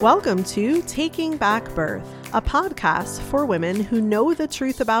Welcome to Taking Back Birth, a podcast for women who know the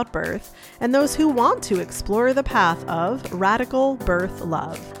truth about birth and those who want to explore the path of radical birth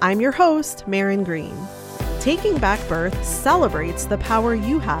love. I'm your host, Marin Green. Taking Back Birth celebrates the power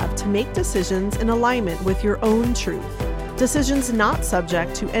you have to make decisions in alignment with your own truth. Decisions not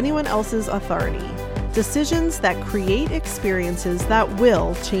subject to anyone else's authority. Decisions that create experiences that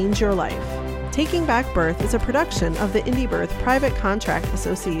will change your life. Taking Back Birth is a production of the Indie Birth Private Contract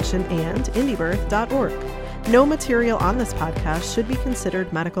Association and indiebirth.org. No material on this podcast should be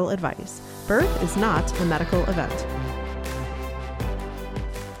considered medical advice. Birth is not a medical event.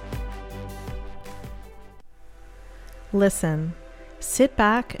 Listen. Sit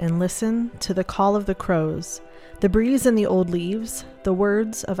back and listen to the call of the crows, the breeze in the old leaves, the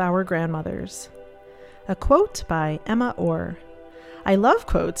words of our grandmothers. A quote by Emma Orr. I love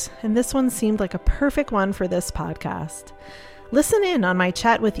quotes, and this one seemed like a perfect one for this podcast. Listen in on my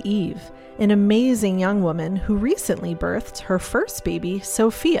chat with Eve, an amazing young woman who recently birthed her first baby,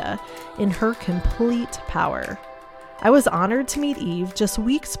 Sofiah, in her complete power. I was honored to meet Eve just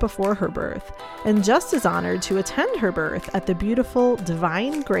weeks before her birth, and just as honored to attend her birth at the beautiful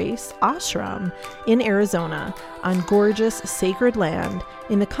Divine Grace Ashram in Arizona on gorgeous sacred land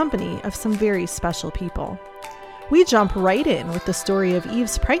in the company of some very special people. We jump right in with the story of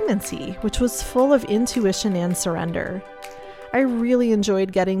Eve's pregnancy, which was full of intuition and surrender. I really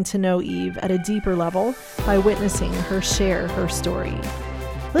enjoyed getting to know Eve at a deeper level by witnessing her share her story.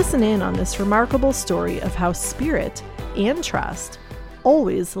 Listen in on this remarkable story of how spirit and trust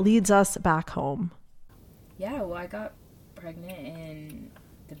always leads us back home. Yeah, well, I got pregnant in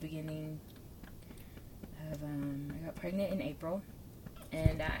the beginning of, I got pregnant in April,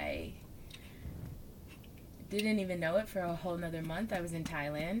 and I didn't even know it for a whole nother month. I was in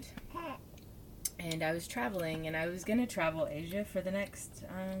Thailand, and I was traveling, and I was going to travel Asia for the next,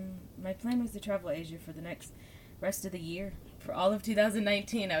 my plan was to travel Asia for the next rest of the year. For all of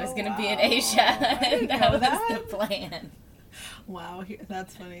 2019, I was going to be in Asia, and that was the plan. Wow,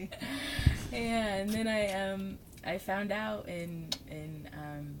 that's funny. Yeah, and then I found out, and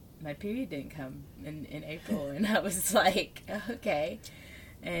my period didn't come in April, and I was like, okay.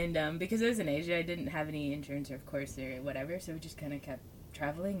 And because I was in Asia, I didn't have any insurance or, of course, or whatever, so we just kind of kept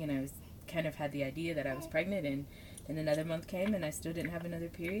traveling, and I was kind of had the idea that I was pregnant, and then another month came, and I still didn't have another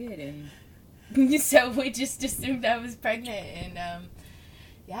period, and so we just assumed I was pregnant, and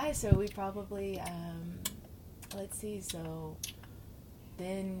yeah, so we probably, let's see, so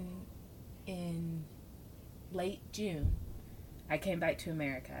then in late June, I came back to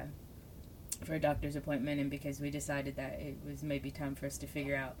America for a doctor's appointment, and because we decided that it was maybe time for us to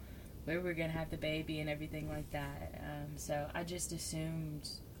figure out where we were going to have the baby and everything like that. So I just assumed,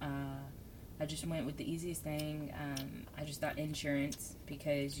 I just went with the easiest thing. I just thought insurance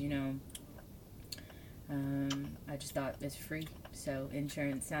because, I just thought it's free. So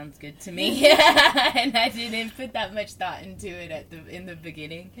insurance sounds good to me. And I didn't put that much thought into it in the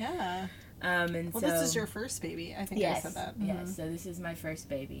beginning. Yeah. And well, so, this is your first baby. I think yes, I said that. Mm-hmm. Yes, so this is my first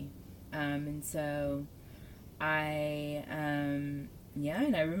baby. And so I, and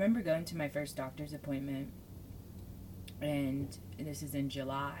I remember going to my first doctor's appointment, and this is in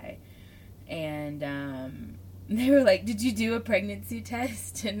July, and they were like, did you do a pregnancy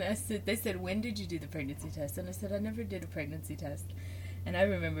test? And they said, when did you do the pregnancy test? And I said, I never did a pregnancy test. And I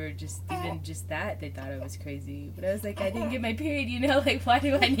remember just that, they thought I was crazy. But I was like, I didn't get my period, like, why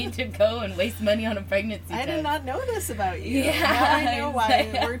do I need to go and waste money on a pregnancy test? I did not know this about you. Yeah. Now I know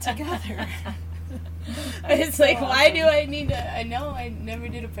why we're together. It's so like, awesome. Why do I need to, I know I never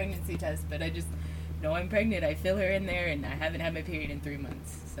did a pregnancy test, but I just know I'm pregnant. I feel her in there, and I haven't had my period in 3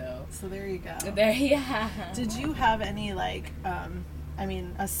 months, so. So there you go. Yeah. Did you have any,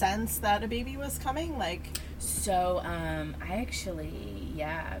 a sense that a baby was coming? So, I actually,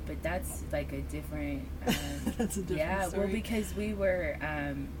 yeah, but that's like a different, that's a different yeah, story. well, because we were,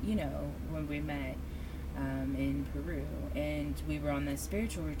 when we met, in Peru, and we were on the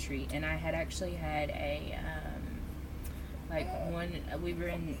spiritual retreat, and I had actually had we were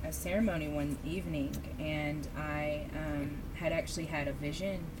in a ceremony one evening, and I, had actually had a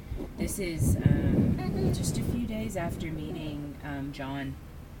vision. This is, just a few days after meeting, John,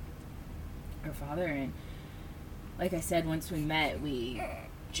 her father, and like I said, once we met, we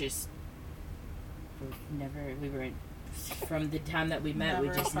just from the time that we met, we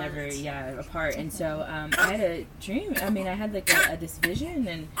just apart. Apart. And so, I had a dream. I had this vision,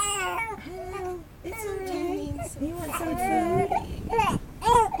 and hello, it's okay. You want some food?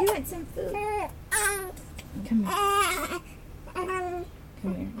 You want some food? Come here.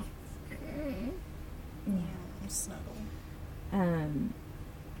 Come here. Yeah, snuggle.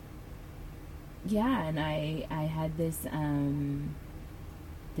 and I had this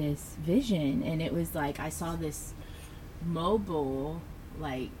this vision, and it was like I saw this mobile,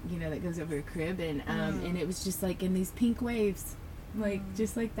 like, you know, that goes over a crib, and it was just like in these pink waves, like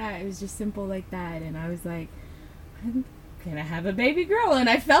just like that. It was just simple like that, and I was like, I'm gonna have a baby girl, and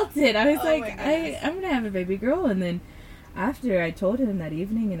I felt it. I was like, I'm gonna have a baby girl. And then after I told him that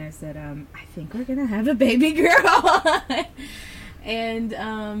evening, and I said, I think we're gonna have a baby girl. And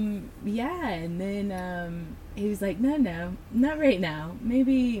and then he was like, no, not right now,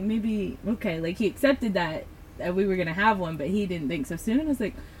 maybe okay, like he accepted that we were gonna have one, but he didn't think so soon. And I was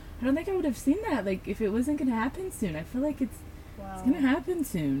like, I don't think I would have seen that, like, if it wasn't gonna happen soon. I feel like it's gonna happen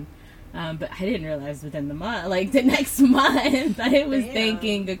soon. But I didn't realize within the month, like the next month. I was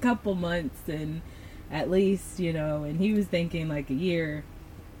thinking a couple months, and at least, you know, and he was thinking like a year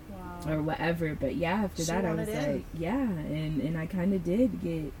or whatever. But yeah, after that I was like, and I kind of did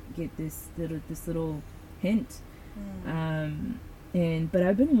get this little hint. But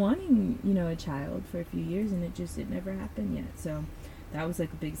I've been wanting, you know, a child for a few years, and it never happened yet. So that was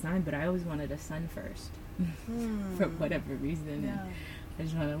like a big sign. But I always wanted a son first, for whatever reason. Yeah. I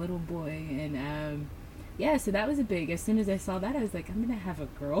just wanted a little boy, and so that was a big. As soon as I saw that, I was like, I'm gonna have a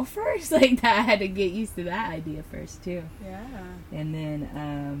girl first. Like that, I had to get used to that idea first too. Yeah. And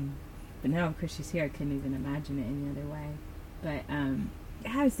then, but now of course she's here. I couldn't even imagine it any other way. But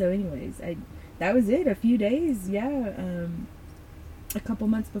So, anyways, that was it. A few days, a couple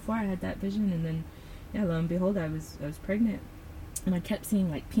months before I had that vision, and then, lo and behold, I was pregnant, and I kept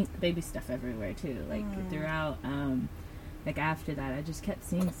seeing like pink baby stuff everywhere too, like throughout. Like after that, I just kept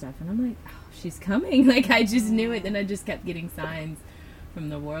seeing stuff, and I'm like, oh, she's coming. Like I just knew it. Then I just kept getting signs from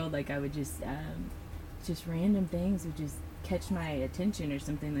the world. Like I would just random things would just catch my attention or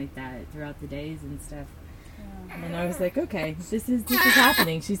something like that throughout the days and stuff. Yeah. And I was like, okay, this is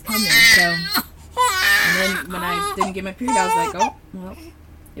happening. She's coming. So, and then when I didn't get my period, I was like, oh, well,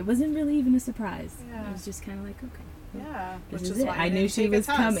 it wasn't really even a surprise. Yeah. It was just kind of like, okay. Yeah, which is why I knew she was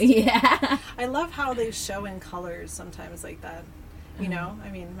coming. Yeah, I love how they show in colors sometimes like that. You know, I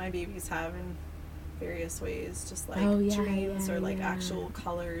mean, my babies have in various ways, just like dreams or like actual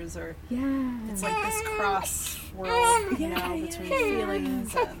colors, or it's like this cross world, you know, between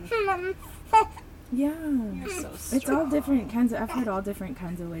feelings and so it's all different kinds of. I've heard all different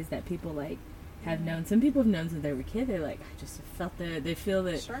kinds of ways that people like have known. Some people have known since they were a kid. They're like, I just felt they feel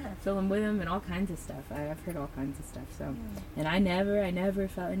that, feel them with them, and all kinds of stuff. I've heard all kinds of stuff. So, and I never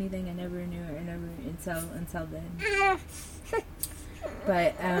felt anything. I never knew it. I never until then.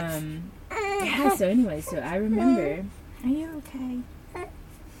 But So anyway, so I remember. Are you okay?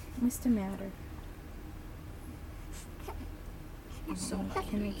 What's the matter? So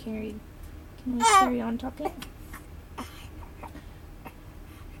can I carry on talking?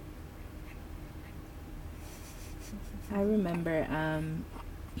 I remember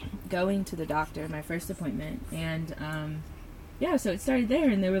going to the doctor, my first appointment, and so it started there,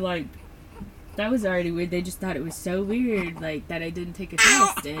 and they were like, that was already weird. They just thought it was so weird, like, that I didn't take a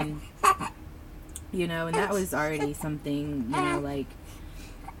test, and, you know, and that was already something, you know, like,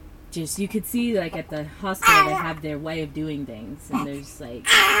 just, you could see, like, at the hospital, they have their way of doing things, and there's, like,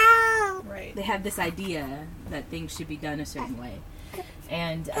 they have this idea that things should be done a certain way,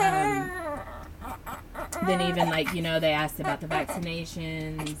 and, then even, like, you know, they asked about the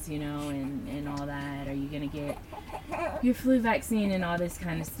vaccinations, you know, and all that. Are you going to get your flu vaccine and all this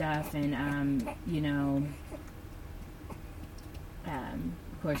kind of stuff? And, you know,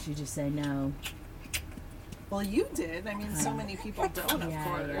 of course, you just say no. Well, you did. I mean, so many people don't, of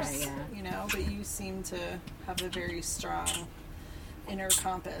course, you know, but you seem to have a very strong inner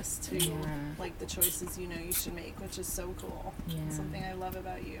compass to like the choices you know you should make, which is so cool. Something I love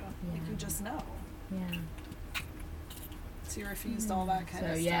about you. Like, you just know. So you refused all that kind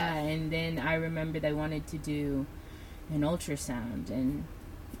of stuff. And then I remember they wanted to do an ultrasound, and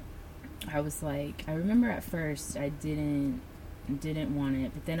I was like, I remember at first I didn't want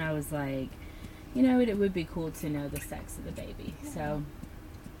it, but then I was like, you know, it would be cool to know the sex of the baby. So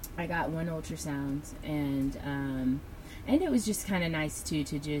I got one ultrasound, and it was just kind of nice too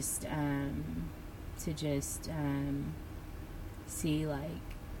to just see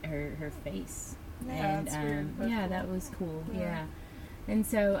like her face. And that was cool. And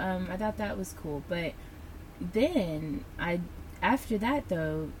so I thought that was cool. But then after that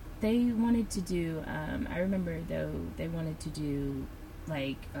though, they wanted to do I remember though they wanted to do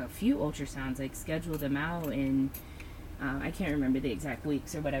like a few ultrasounds, like schedule them out, and I can't remember the exact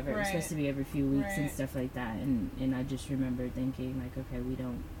weeks or whatever. It was supposed to be every few weeks and stuff like that. And I just remember thinking like, okay, we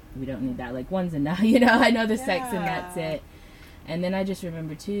don't need that. Like, one's enough. You know, I know the sex and that's it. And then I just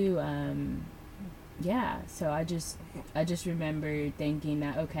remember too, so I just remember thinking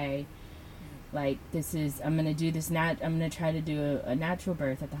that, okay, like, I'm going to do this, I'm going to try to do a natural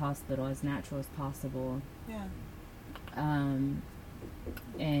birth at the hospital, as natural as possible. Yeah.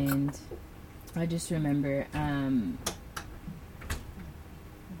 And I just remember,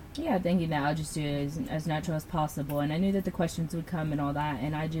 thinking that I'll just do it as natural as possible. And I knew that the questions would come and all that.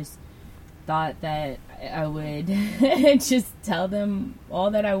 And I just thought that I would just tell them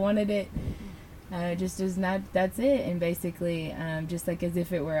all that I wanted it. Just as that's it. And basically, just like as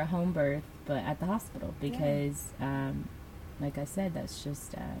if it were a home birth, but at the hospital. Because, like I said, that's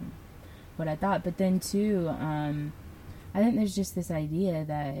just what I thought. But then, too, I think there's just this idea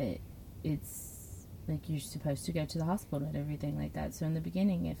that it's like you're supposed to go to the hospital and everything like that. So in the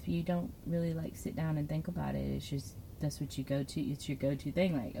beginning, if you don't really like sit down and think about it, it's just that's what you go to. It's your go-to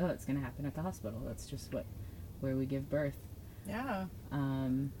thing. Like, oh, it's gonna happen at the hospital. That's just where we give birth. Yeah.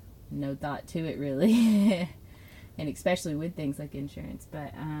 No thought to it really, and especially with things like insurance.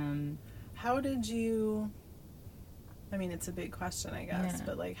 But how did you? I mean, it's a big question, I guess,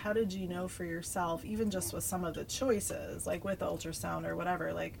 but like, how did you know for yourself, even just with some of the choices, like with ultrasound or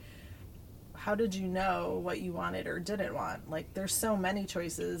whatever, like, how did you know what you wanted or didn't want? Like, there's so many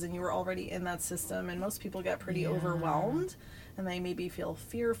choices and you were already in that system, and most people get pretty overwhelmed and they maybe feel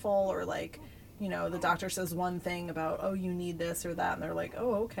fearful, or like, you know, the doctor says one thing about, oh, you need this or that, and they're like,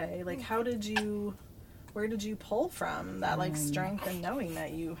 oh, okay. Like, where did you pull from that, like, strength and knowing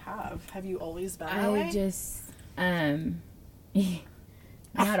that you have you always been that way? I just,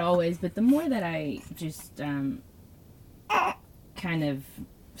 not always, but the more that I just, kind of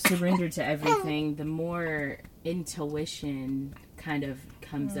surrender to everything, the more intuition kind of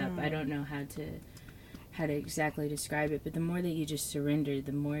comes up. I don't know how to exactly describe it, but the more that you just surrender,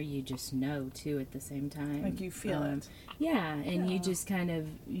 the more you just know too at the same time. Like you feel it. Yeah, and you just kind of,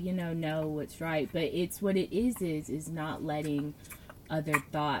 know what's right. But it's what it is not letting other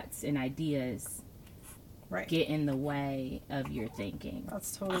thoughts and ideas get in the way of your thinking.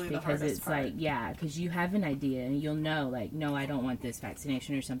 That's totally the because hardest it's part. like, because you have an idea and you'll know, like, no, I don't want this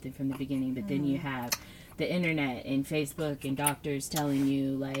vaccination or something from the beginning, but then you have the internet and Facebook and doctors telling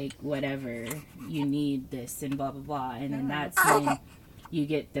you, like, whatever, you need this and blah blah blah, and then that's when you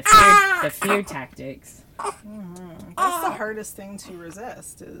get the fear tactics. That's the hardest thing to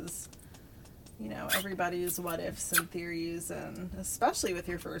resist, is everybody's what ifs and theories, and especially with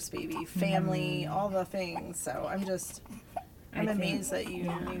your first baby, family, all the things. So I'm amazed that you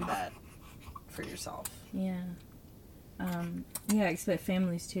knew that for yourself. Expect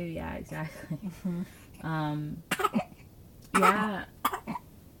families too. Yeah, exactly.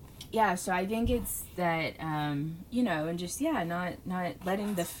 So I think it's that, and just, not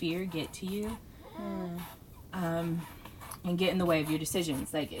letting the fear get to you, and get in the way of your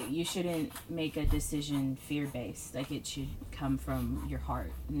decisions. Like, you shouldn't make a decision fear-based. Like, it should come from your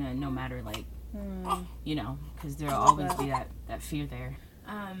heart, no matter, like, because there'll always be that fear there.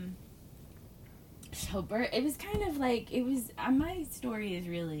 So, it was kind of like, my story is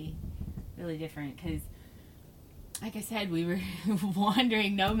really, really different, because, like I said, we were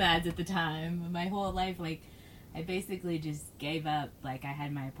wandering nomads at the time. My whole life, like, I basically just gave up. Like, I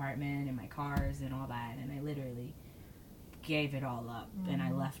had my apartment and my cars and all that, and I literally gave it all up, and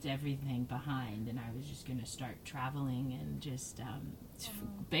I left everything behind, and I was just going to start traveling and just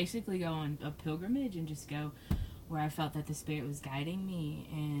basically go on a pilgrimage and just go where I felt that the Spirit was guiding me,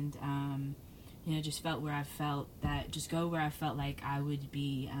 and just go where I felt like I would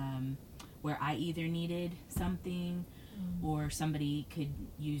be, where I either needed something or somebody could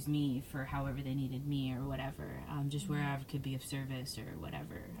use me for however they needed me or whatever, just where I could be of service or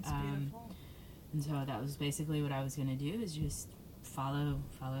whatever. That's beautiful. And so that was basically what I was going to do, is just follow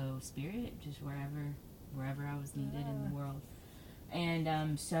Spirit, just wherever I was needed in the world.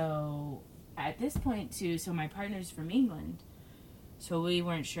 And so at this point too, so my partner's from England, so we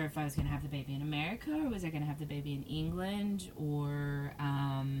weren't sure if I was going to have the baby in America, or was I going to have the baby in England, or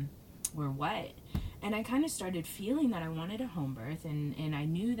what. And I kind of started feeling that I wanted a home birth, and I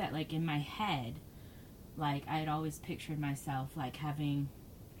knew that, like, in my head, like, I had always pictured myself, like, having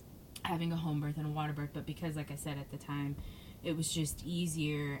a home birth and a water birth, but because, like I said, at the time, it was just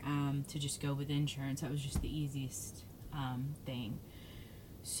easier to just go with insurance. That was just the easiest thing.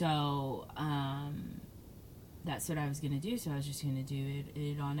 So that's what I was going to do. So I was just going to do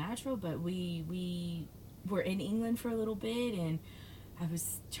it all natural. But we were in England for a little bit, and I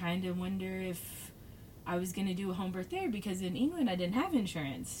was trying to wonder if I was going to do a home birth there, because in England I didn't have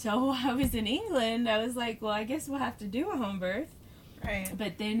insurance. So I was in England. I was like, well, I guess we'll have to do a home birth. Right.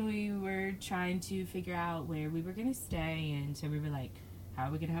 But then we were trying to figure out where we were going to stay, and so we were like, how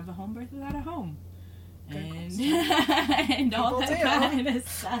are we going to have a home birth without a home? and and all that kind of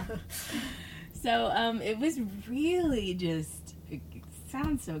stuff. So it was really just, it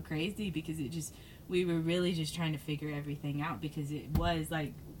sounds so crazy because we were really just trying to figure everything out, because it was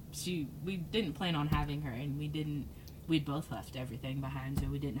like we didn't plan on having her, and we'd both left everything behind, so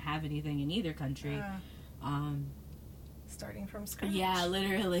we didn't have anything in either country. Starting from scratch. Yeah,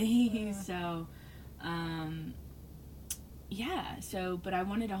 literally. So, but I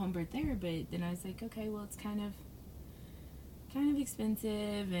wanted a home birth there, but then I was like, okay, well, it's kind of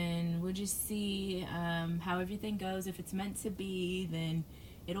expensive, and we'll just see how everything goes. If it's meant to be, then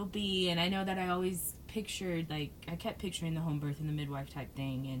it'll be. And I know that I always pictured, like, I kept picturing the home birth and the midwife type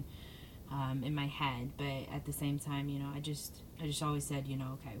thing, and in my head, but at the same time, you know, I just always said, you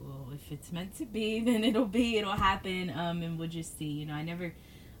know, okay, well, if it's meant to be, then it'll happen, and we'll just see. You know, I never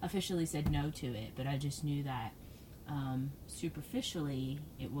officially said no to it, but I just knew that superficially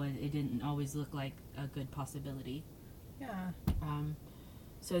it didn't always look like a good possibility. Yeah.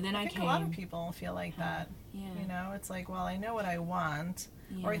 So then I think a lot of people feel like that. Yeah. You know, it's like, well, I know what I want,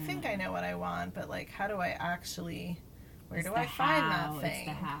 or I think I know what I want, but like, how do I actually? Where do I find that thing? It's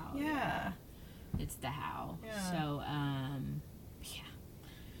the how. Yeah. It's the how. Yeah. So,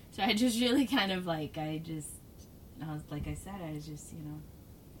 So I just really kind of like, I was like I said, I was just, you know,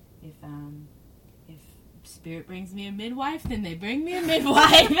 if Spirit brings me a midwife, then they bring me a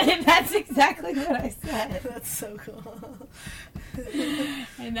midwife. And that's exactly what I said. That's so cool.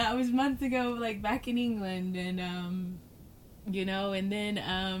 And that was months ago, like back in England, and you know, and then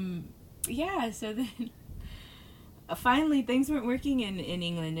so then finally things weren't working in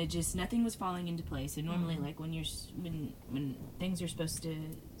England. It just, nothing was falling into place. And normally, like when things are supposed to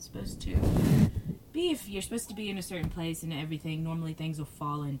be, if you're supposed to be in a certain place and everything, normally things will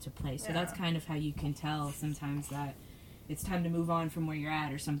fall into place. So that's kind of how you can tell sometimes that it's time to move on from where you're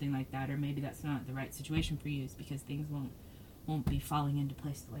at, or something like that, or maybe that's not the right situation for you, is because things won't be falling into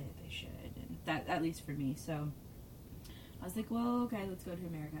place the way that they should. And that, at least for me. So I was like, well, okay, let's go to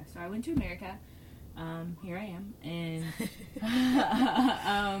America. So I went to America. Here I am, and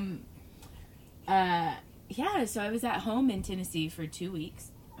so I was at home in Tennessee for 2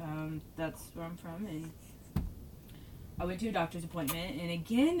 weeks. That's where I'm from, and I went to a doctor's appointment, and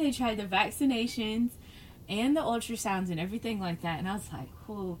again they tried the vaccinations and the ultrasounds and everything like that, and I was like,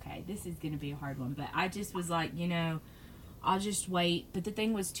 oh, okay, this is gonna be a hard one. But I just was like, you know, I'll just wait. But the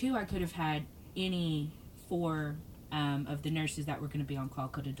thing was too, I could have had any 4 of the nurses that were going to be on call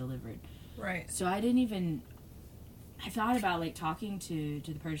could have delivered. Right. So I thought about like talking to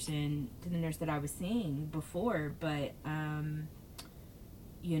the nurse that I was seeing before, but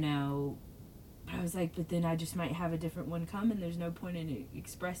you know, I was like, but then I just might have a different one come, and there's no point in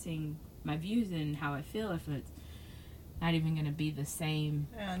expressing my views and how I feel if it's not even going to be the same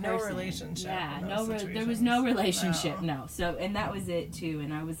no person. relationship. Yeah, there was no relationship. No. So, and that was it too.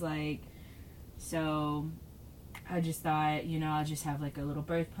 And I was like, so I just thought, you know, I'll just have like a little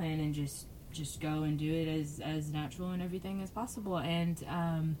birth plan and just go and do it as natural and everything as possible. And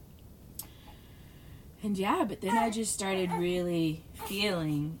yeah, but then I just started really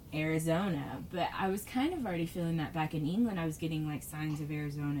feeling Arizona. But I was kind of already feeling that back in England. I was getting like signs of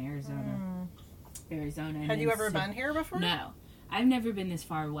Arizona. Had you ever been here before? No. I've never been this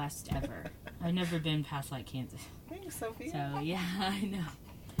far west ever. I've never been past like Kansas. Thanks, Sophia. So yeah, I know.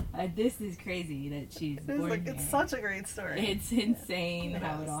 This is crazy that she's born here. It's such a great story. It's insane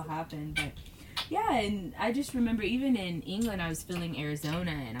how it all happened. But yeah, and I just remember even in England I was feeling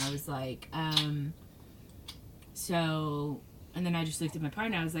Arizona, and I was like, and then I just looked at my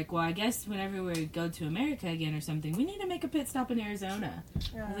partner. I was like, well, I guess whenever we go to America again or something, we need to make a pit stop in Arizona.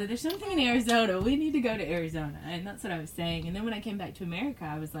 Yeah. I was like, there's something in Arizona. We need to go to Arizona. And that's what I was saying. And then when I came back to America,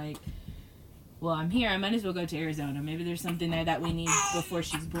 I was like, well, I'm here. I might as well go to Arizona. Maybe there's something there that we need before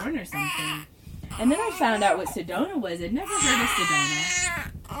she's born or something. And then I found out what Sedona was. I'd never heard of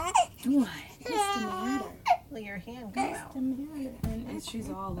Sedona. What? What's the matter? Well, your hand got out. And she's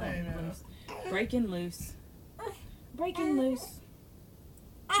all loose. Breaking loose. Breaking loose.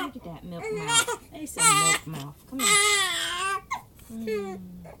 Look at that milk mouth. They say milk mouth. Come here.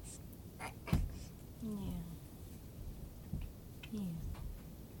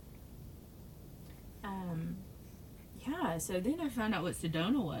 Yeah, so then I found out what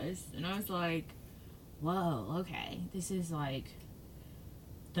Sedona was, and I was like, whoa, okay, this is like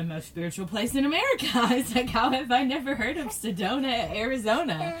the most spiritual place in America. It's like, how have I never heard of Sedona,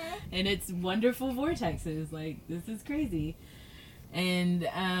 Arizona, and its wonderful vortexes? Like, this is crazy. And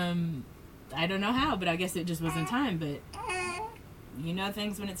I don't know how, but I guess it just wasn't time. But you know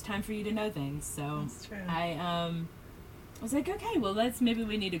things when it's time for you to know things. So that's true. I was like, okay, well, maybe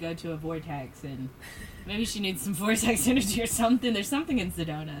we need to go to a vortex, and maybe she needs some vortex energy or something. There's something in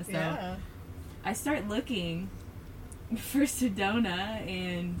Sedona. So I start looking for Sedona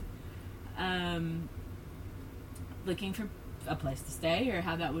and looking for a place to stay or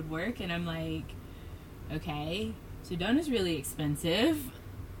how that would work. And I'm like, okay, Sedona's really expensive.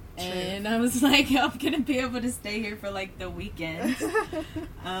 True. And I was like, I'm going to be able to stay here for like the weekend.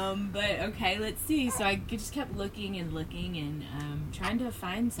 But okay, let's see. So I just kept looking and trying to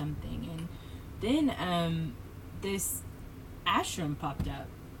find something. And then this ashram popped up,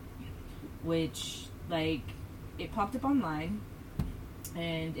 which like it popped up online,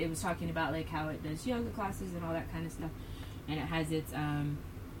 and it was talking about like how it does yoga classes and all that kind of stuff, and it has its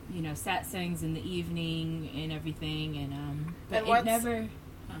satsangs in the evening and everything, and but it never.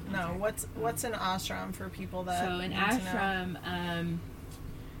 What's an ashram for people that? So an ashram,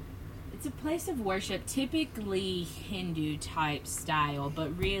 it's a place of worship, typically Hindu type style,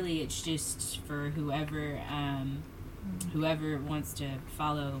 but really it's just for whoever wants to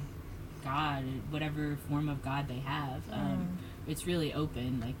follow God, whatever form of God they have. It's really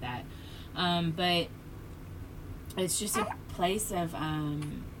open like that, but it's just a place of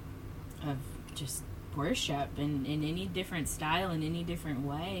just worship in any different style, in any different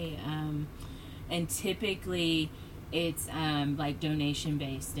way, and typically it's like donation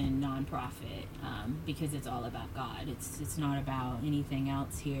based and non-profit, because it's all about God. It's not about anything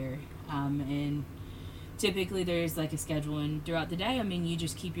else here, and typically there's like a schedule, and throughout the day, I mean, you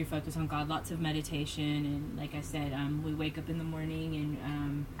just keep your focus on God, lots of meditation, and like I said, we wake up in the morning,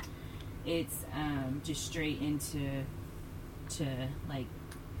 and it's just straight into like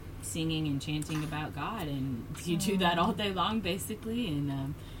singing and chanting about God, and you do that all day long basically,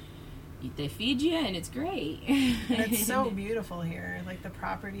 and they feed you, and it's great. And it's so beautiful here. Like the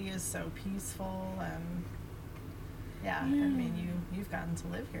property is so peaceful, and I mean, you've gotten to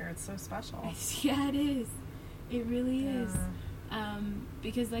live here. It's so special. Yeah, it is. It really is.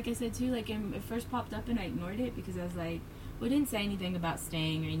 Because like I said too, like it first popped up and I ignored it because I was like, well, it didn't say anything about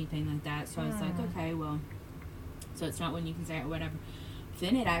staying or anything like that. So I was like, okay, well, so it's not when you can say it or whatever.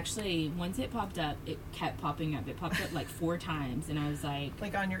 Then it actually, once it popped up, it kept popping up. It popped up like 4 times, and I was like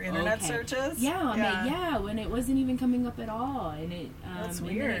on your internet searches? Yeah, when it wasn't even coming up at all, and it that's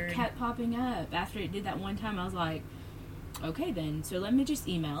weird. And then it kept popping up. After it did that one time, I was like, okay, then, so let me just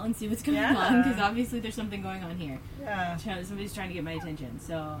email and see what's going on, because obviously there's something going on here. Yeah. Somebody's trying to get my attention.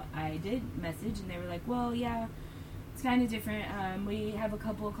 So I did message, and they were like, well, yeah, it's kind of different. We have a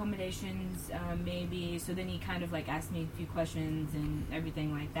couple accommodations, maybe. So then he kind of like asked me a few questions and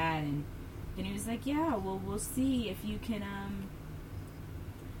everything like that, and then he was like, yeah, well, we'll see if you can,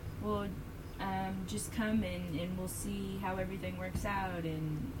 just come and we'll see how everything works out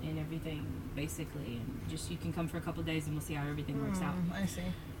and everything, basically, and just you can come for a couple days and we'll see how everything works out. I see.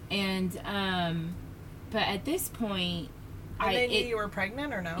 And but at this point, and they knew you were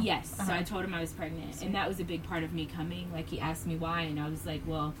pregnant or no? Yes. So I told him I was pregnant, and that was a big part of me coming. Like, he asked me why, and I was like,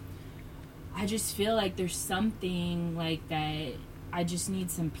 well, I just feel like there's something like that. I just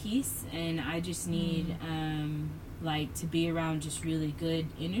need some peace, and I just need like to be around just really good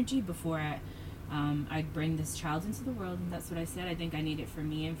energy before I bring this child into the world. And that's what I said. I think I need it for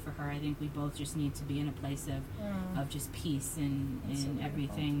me and for her. I think we both just need to be in a place of just peace and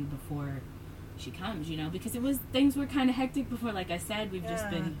everything before she comes, because things were kind of hectic before. Like I said, we've just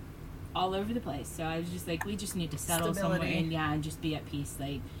been all over the place. So I was just like, we just need to settle somewhere and just be at peace,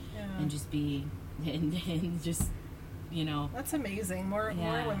 like, and just be and just, That's amazing. More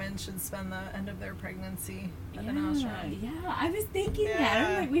women should spend the end of their pregnancy at an ashram. Yeah, I was thinking that.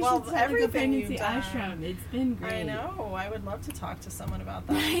 I'm like, we should start like a pregnancy ashram. It's been great. I know. I would love to talk to someone about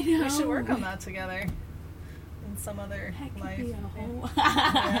that. I know. We should work on that together. In some other life. Could be a whole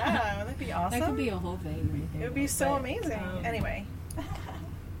yeah, would that be awesome? That could be a whole thing right there. It would be so amazing. Anyway.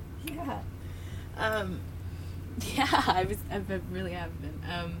 Yeah. I really have been.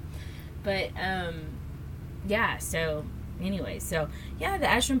 So anyway, the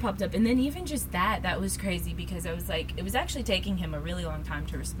ashram popped up, and then even just that was crazy, because I was like, it was actually taking him a really long time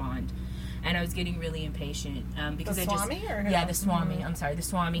to respond. And I was getting really impatient, because the Swami or who? Yeah, the Swami. I'm sorry, the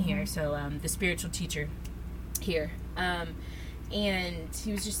Swami here. So the spiritual teacher here, and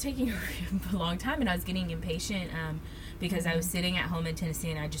he was just taking a long time, and I was getting impatient, because I was sitting at home in Tennessee,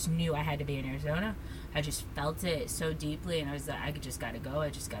 and I just knew I had to be in Arizona. I just felt it so deeply, and I was like, I just gotta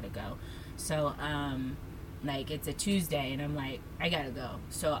go. So like, it's a Tuesday, and I'm like, I gotta go.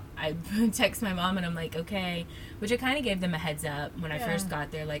 So I text my mom, and I'm like, okay, which I kind of gave them a heads up when I first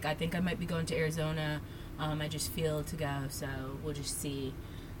got there. Like, I think I might be going to Arizona. I just feel to go, so we'll just see.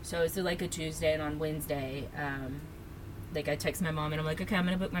 So it's like a Tuesday, and on Wednesday, like, I text my mom, and I'm like, okay, I'm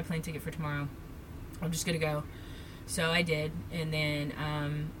going to book my plane ticket for tomorrow. I'm just going to go. So I did, and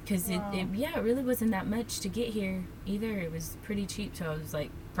then, because it really wasn't that much to get here either. It was pretty cheap, so I was like,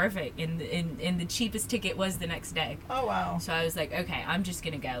 perfect, and the cheapest ticket was the next day. Oh, wow. So I was like, okay, I'm just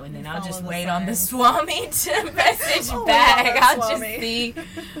going to go, and then I'll just wait on the Swami to message back. I'll just see.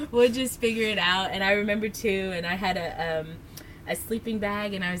 We'll just figure it out. And I remember, too, and I had a sleeping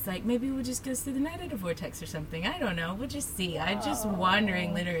bag, and I was like, maybe we'll just go through the night at a vortex or something. I don't know. We'll just see. I just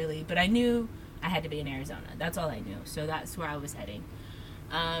wandering, literally, but I knew I had to be in Arizona. That's all I knew. So that's where I was heading.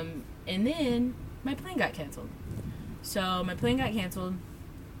 And then my plane got canceled. So my plane got canceled,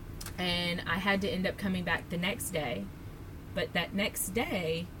 and I had to end up coming back the next day. But that next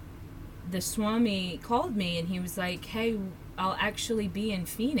day, the Swami called me, and he was like, hey, I'll actually be in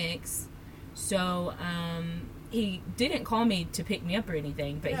Phoenix. So he didn't call me to pick me up or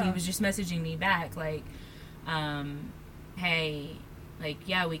anything, but he was just messaging me back like, hey, like,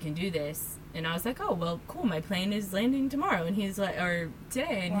 yeah, we can do this. And I was like, oh, well, cool, my plane is landing tomorrow, and he's like, or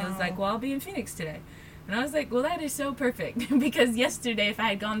today, and he was like, well, I'll be in Phoenix today. And I was like, well, that is so perfect, because yesterday, if I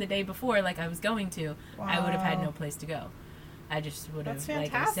had gone the day before, like I was going to, I would have had no place to go. I just would have,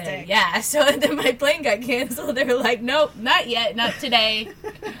 like I said, yeah. So then my plane got canceled. They were like, nope, not yet, not today.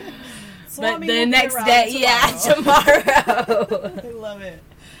 But the next day, tomorrow. I love it.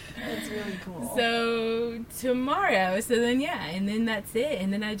 That's really cool. So tomorrow, and then that's it.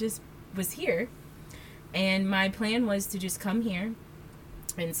 And then I just was here, and my plan was to just come here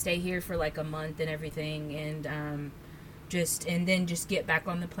and stay here for like a month and everything, and then just get back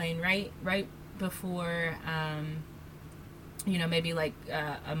on the plane right before maybe like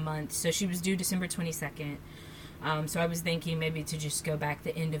a month. So she was due December 22nd. So I was thinking maybe to just go back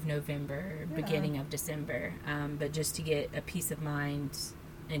the end of November, beginning of December, but just to get a peace of mind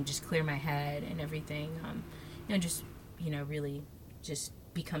and just clear my head and everything, just really just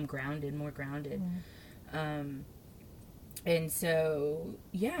become more grounded. And so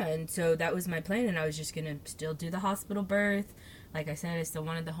that was my plan, and I was just gonna still do the hospital birth. Like I said, I still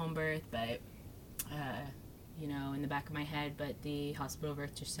wanted the home birth, but in the back of my head, but the hospital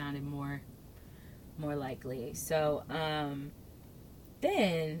birth just sounded more likely. So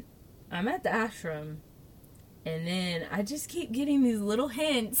then I'm at the ashram, and then I just keep getting these little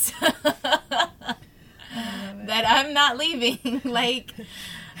hints that I'm not leaving. Like,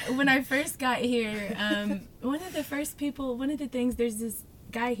 when I first got here, one of the things, there's this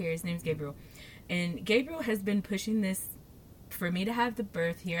guy here, his name's Gabriel, and Gabriel has been pushing this for me to have the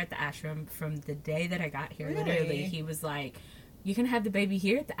birth here at the ashram from the day that I got here. Really? Literally, he was like, you can have the baby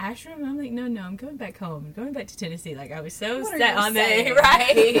here at the ashram? I'm like, no, I'm going back home. I'm going back to Tennessee. Like, I was so set on that.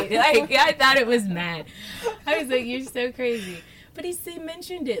 Right. Like, I thought it was mad. I was like, you're so crazy. But he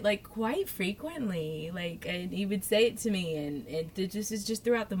mentioned it, like, quite frequently. Like, and he would say it to me, and it just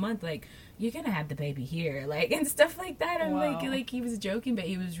throughout the month, like, you're going to have the baby here. Like, and stuff like that. I'm like, he was joking, but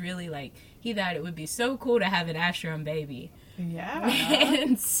he was really, like, he thought it would be so cool to have an ashram baby. Yeah.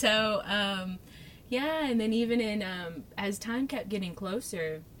 And so, and then even in, as time kept getting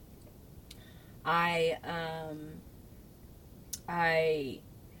closer, I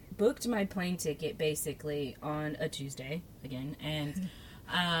booked my plane ticket basically on a Tuesday again, and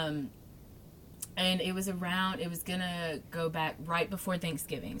it was gonna go back right before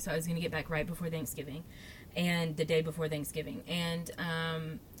Thanksgiving, so I was gonna get back right before Thanksgiving, and the day before Thanksgiving, and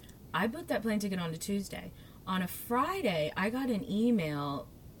I booked that plane ticket on a Tuesday. On a Friday, I got an email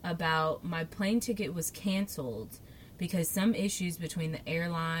about my plane ticket was canceled because some issues between the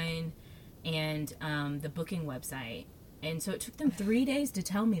airline and the booking website. And so it took them 3 days to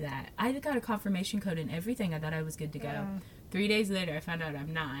tell me that. I got a confirmation code and everything. I thought I was good to go. Yeah. 3 days later, I found out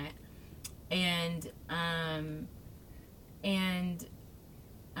I'm not. And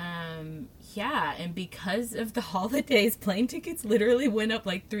because of the holidays, plane tickets literally went up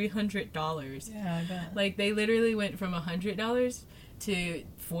like $300. Yeah, I bet. Like, they literally went from $100 to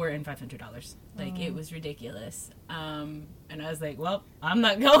 $400 and $500. Like, it was ridiculous. And I was like, well, I'm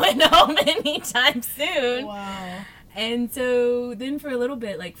not going home anytime soon. Wow. And so then for a little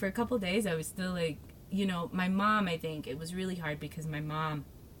bit, like for a couple of days, I was still like, my mom, I think it was really hard because my mom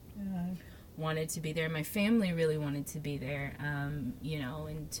wanted to be there. My family really wanted to be there, and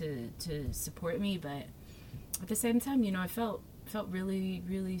to support me. But at the same time, I felt really,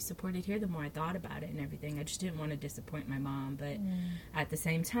 really supported here the more I thought about it and everything. I just didn't want to disappoint my mom. But at the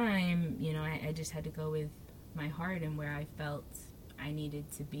same time, I just had to go with my heart and where I felt I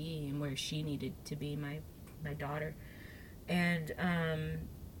needed to be and where she needed to be, my daughter. And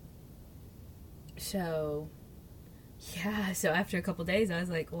so after a couple days I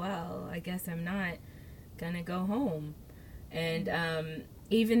was like, well, I guess I'm not gonna go home. And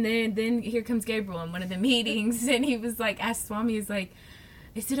even then here comes Gabriel in one of the meetings, and he was like, asked Swami, is like,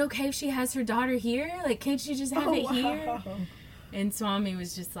 is it okay if she has her daughter here? Like, can't she just have it here? And Swami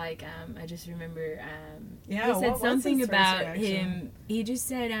was just like, I just remember, he said something about him. He just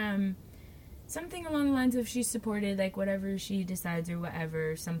said, something along the lines of she's supported, like, whatever she decides or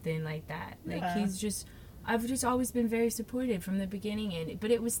whatever, something like that. Like, I've just always been very supportive from the beginning,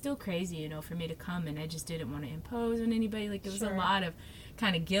 but it was still crazy, you know, for me to come, and I just didn't want to impose on anybody. Like, it was a lot of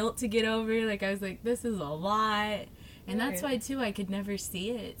kind of guilt to get over. Like, I was like, this is a lot. And that's why, too, I could never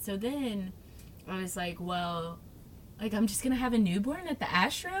see it. So then I was like, well, like, I'm just going to have a newborn at the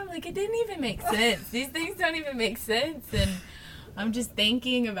ashram? Like, it didn't even make sense. These things don't even make sense. And I'm just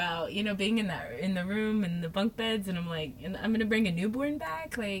thinking about, you know, being in the room and the bunk beds, and I'm like, and I'm going to bring a newborn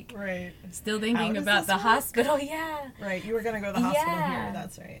back? Like, still thinking about the hospital. Yeah. Right. You were going to go to the hospital here.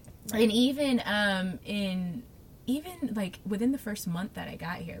 That's right. And even like within the first month that I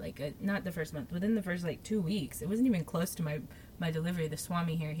got here, like not the first month, within the first like 2 weeks, it wasn't even close to my delivery. The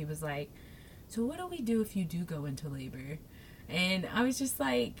Swami here, he was like, so what do we do if you do go into labor? And I was just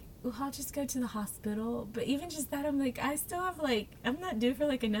like, well, I'll just go to the hospital. But even just that, I'm like, I still have like, I'm not due for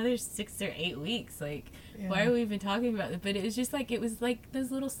like another 6 or 8 weeks. Like, why are we even talking about it? But it was just like, it was like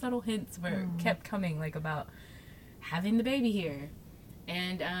those little subtle hints where it kept coming, like about having the baby here.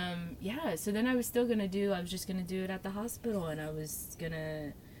 And, so then I was just going to do it at the hospital, and I was going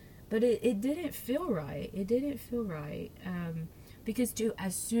to, but it didn't feel right. It didn't feel right. Because too,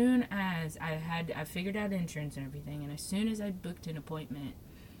 as soon as I figured out insurance and everything, and as soon as I booked an appointment,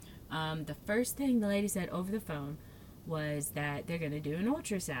 the first thing the lady said over the phone was that they're going to do an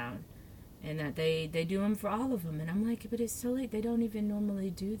ultrasound, and that they do them for all of them. And I'm like, but it's so late. They don't even normally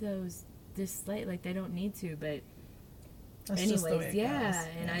do those this late. Like, they don't need to, but that's anyways,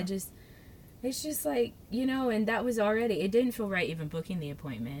 it's just like, you know, and that was already, it didn't feel right even booking the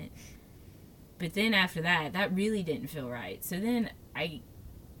appointment. But then after that really didn't feel right. So then I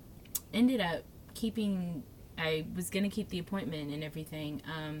ended up I was going to keep the appointment and everything.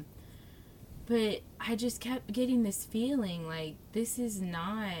 But I just kept getting this feeling like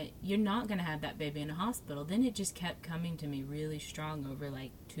you're not going to have that baby in a hospital. Then it just kept coming to me really strong over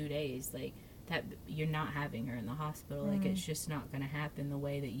like 2 days. Like, that you're not having her in the hospital. Like, it's just not going to happen the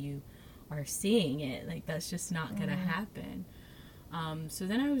way that you are seeing it. Like, that's just not going to happen. So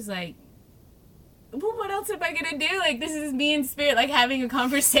then I was like, well, what else am I going to do? Like, this is me in spirit, like, having a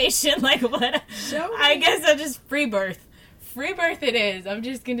conversation. Like, what? I guess I'll just free birth. Free birth it is. I'm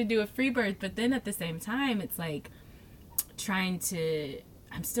just going to do a free birth. But then at the same time, it's like I'm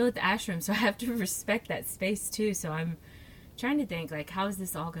still at the ashram, so I have to respect that space too. So I'm trying to think, like, how is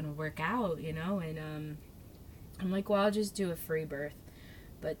this all going to work out, you know? And I'm like, well, I'll just do a free birth.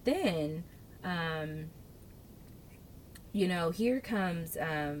 But then, you know, here comes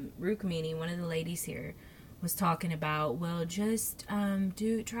Rukmini, one of the ladies here, was talking about, well, just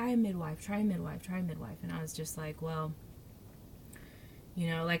try a midwife. And I was just like, well, you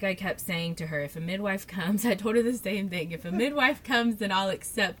know, like I kept saying to her, if a midwife comes, I told her the same thing. If a midwife comes, then I'll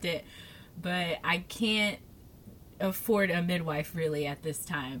accept it. But I can't afford a midwife really at this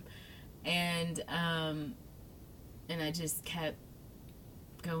time. And I just kept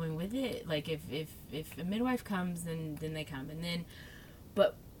going with it. Like, if a midwife comes, then they come. And then,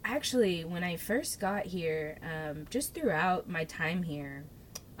 but actually, when I first got here, just throughout my time here,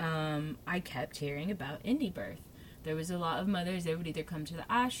 I kept hearing about indie birth. There was a lot of mothers, they would either come to the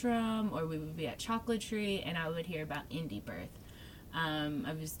ashram or we would be at Chocolate Tree, and I would hear about indie birth.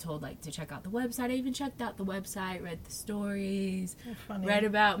 I was told, like, to check out the website. I even checked out the website, read the stories, read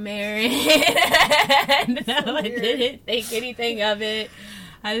about Marion. No, I didn't think anything of it.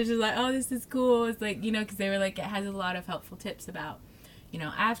 I was just like, oh, this is cool. It's like, you know, because they were like, it has a lot of helpful tips about, you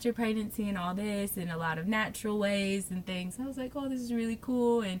know, after pregnancy and all this, and a lot of natural ways and things. I was like, oh, this is really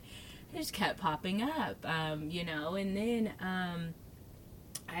cool. And it just kept popping up, you know. And then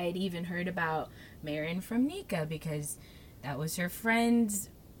I had even heard about Marion from Nika, because that was her friend's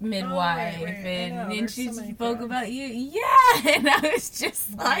midwife. Oh, right. And she spoke about you. Yeah. And I was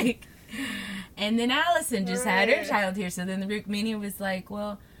just like, and then Allison just had her child here. So then the Rukmini was like,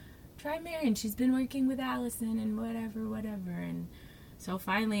 well, try Marion. She's been working with Allison and whatever. And so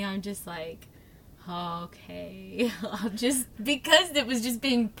finally I'm just like, okay, because it was just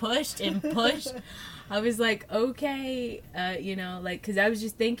being pushed, I was like, okay, you know, like, because I was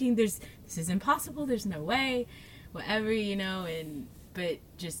just thinking, this is impossible, there's no way, whatever, you know. And but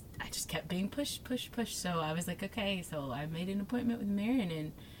I just kept being pushed. So I was like, okay, so I made an appointment with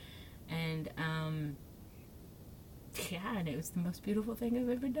Marion, and Yeah, and it was the most beautiful thing I've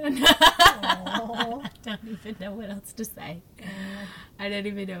ever done. I don't even know what else to say. I don't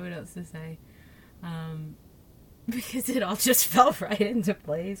even know what else to say. Because it all just fell right into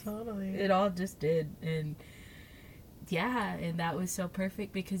place. Totally. It all just did. And yeah, and that was so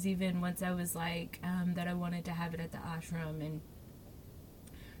perfect, because even once I was like, that I wanted to have it at the ashram, and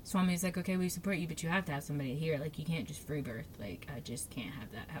Swami's like, okay, we support you, but you have to have somebody here. Like, you can't just free birth. Like, I just can't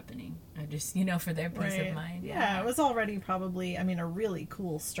have that happening. I just, for their peace of mind. Yeah, it was already probably, a really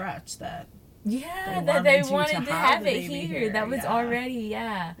cool stretch that... Yeah, that they wanted to have it here. That was already,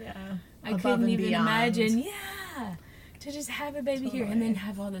 Yeah. I couldn't even imagine, to just have a baby here and then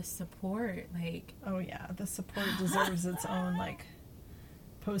have all the support. Like, oh, yeah, the support deserves its own,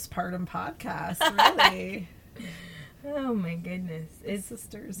 postpartum podcast, really. Oh my goodness. It's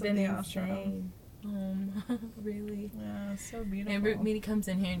Sisters of the Ashram. Really? Yeah, so beautiful. And Root Meany comes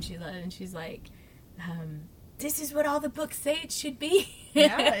in here and she's like, this is what all the books say it should be.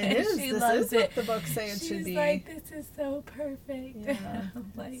 Yeah, it is. She this loves is what the books say it should be. She's like, this is so perfect. Yeah.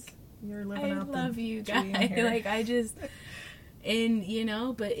 I'm like, you're living out love the you dream guys. here. Like, I just, and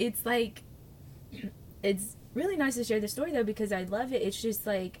but it's like, it's really nice to share the story though, because I love it. It's just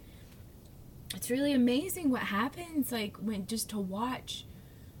like, it's really amazing what happens, like, when just to watch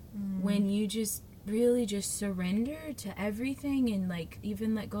when you just really just surrender to everything and, like,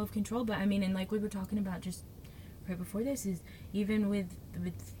 even let go of control. But and like we were talking about just right before this, is even with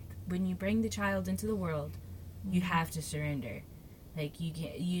when you bring the child into the world, you have to surrender. Like, you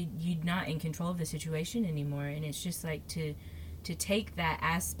can't, you're not in control of the situation anymore, and it's just like to take that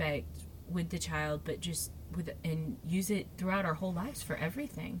aspect with the child, but just and use it throughout our whole lives for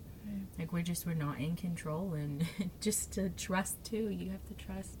everything. Like, we're not in control, and just to trust too. You have to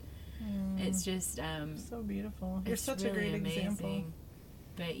trust. It's just so beautiful. You're such really a great amazing. example.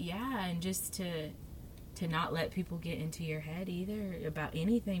 But yeah, and just to not let people get into your head either about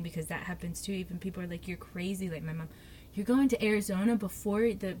anything, because that happens too. Even people are like, you're crazy. Like my mom, you're going to Arizona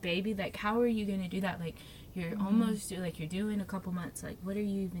before the baby. Like, how are you going to do that? Like, you're almost like, you're doing a couple months. Like, what are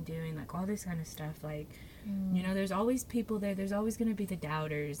you even doing? Like, all this kind of stuff. Like, there's always people there. There's always going to be the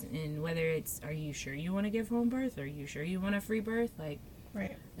doubters. And whether it's, are you sure you want to give home birth? Are you sure you want a free birth? Like,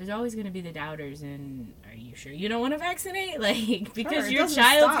 right. There's always going to be the doubters. And are you sure you don't want to vaccinate? Like, because sure, your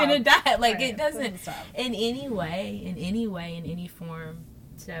child's going to die. Like, right. it doesn't stop. in any way, in any form.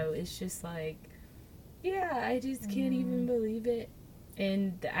 So it's just like, yeah, I just can't even believe it.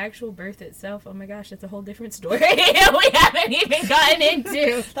 And the actual birth itself, oh my gosh, that's a whole different story we haven't even gotten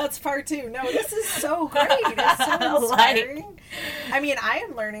into. That's part 2. No, this is so great. It's so inspiring. I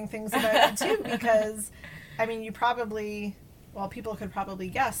am learning things about it too, because, you probably, people could probably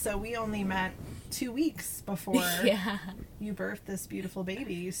guess. So we only met 2 weeks before you birthed this beautiful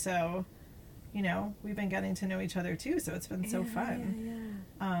baby. So, we've been getting to know each other too. So it's been so fun.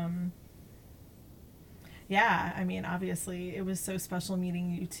 Obviously it was so special meeting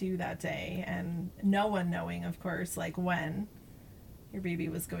you two that day, and no one knowing, of course, like, when your baby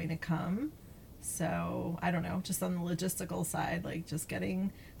was going to come. So, I don't know, just on the logistical side, like, just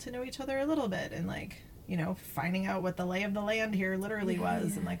getting to know each other a little bit, and, like, finding out what the lay of the land here literally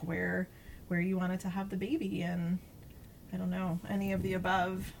was, and, like, where you wanted to have the baby, and I don't know, any of the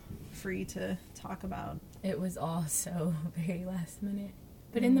above, free to talk about. It was all so very last minute,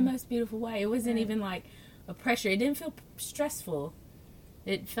 but in the most beautiful way. It wasn't even like a pressure. It didn't feel stressful.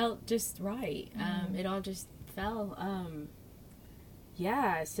 It felt just right. It all just fell.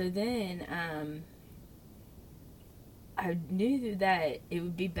 So then I knew that it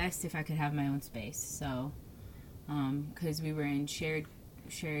would be best if I could have my own space. So, because we were in shared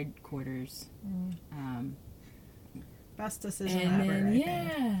quarters. Best decision and ever, then,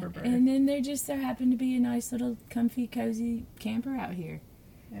 I think, for birth. And then there just so happened to be a nice little comfy, cozy camper out here.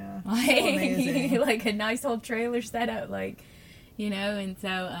 Yeah, Like, so amazing. like a nice old trailer set up, like, and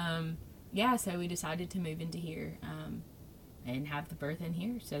so, so we decided to move into here, and have the birth in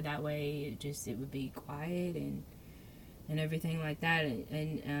here, so that way it would be quiet and everything like that,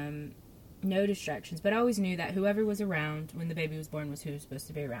 and no distractions. But I always knew that whoever was around when the baby was born was who was supposed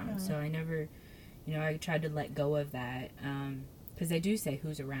to be around, so I never, I tried to let go of that, because they do say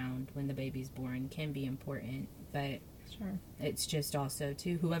who's around when the baby's born can be important, but sure, it's just also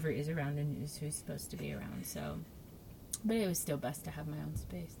too whoever is around and is who's supposed to be around. So, but it was still best to have my own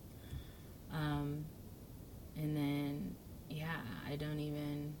space. And then I don't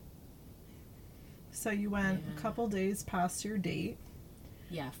even. So you went a couple days past your date.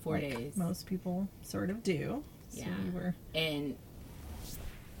 Yeah, 4 days. Most people sort of do. So you were. And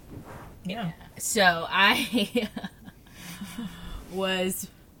yeah. So I was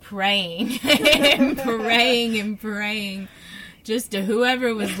praying and praying and praying just to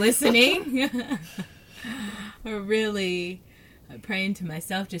whoever was listening. Or really praying to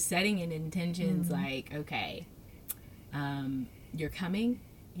myself, just setting in intentions like, okay, you're coming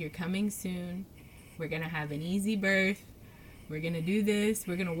soon. We're going to have an easy birth. We're going to do this.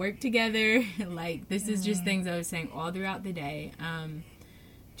 We're going to work together. Like, this is just things I was saying all throughout the day.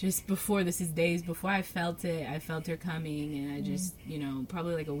 Just before, this is days before I felt it. I felt her coming, and I just,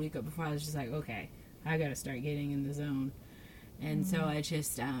 probably like a week up before, I was just like, okay, I got to start getting in the zone. And so I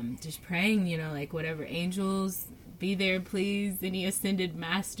just praying, like, whatever angels, be there, please. Any ascended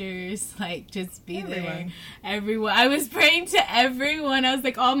masters, like, just be there. Everyone. I was praying to everyone. I was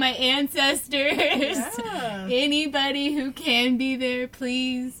like, all my ancestors, anybody who can be there,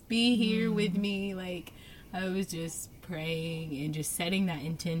 please be here with me. Like, I was just praying and just setting that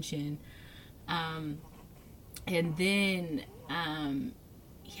intention. And then, and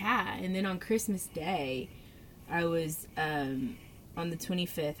then on Christmas Day, I was, on the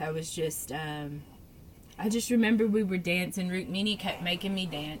 25th, I was just, I just remember we were dancing. Rukmini kept making me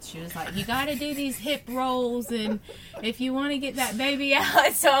dance. She was like, you got to do these hip rolls, and if you want to get that baby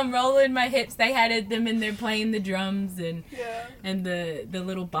out. So I'm rolling my hips. They had them in there playing the drums and the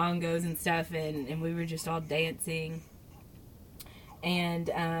little bongos and stuff, and we were just all dancing. And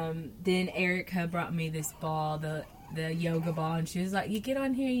then Erica brought me this ball, the yoga ball, and she was like, you get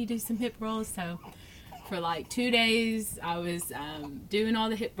on here, you do some hip rolls. So for like 2 days, I was doing all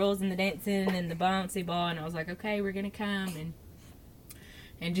the hip rolls and the dancing and the bouncy ball, and I was like, okay, we're gonna come,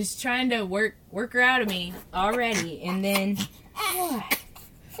 and just trying to work her out of me already. And then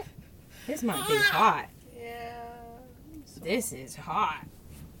this might be hot. Yeah, this is hot.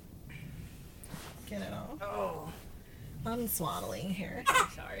 Get it off. Oh, I'm swaddling here.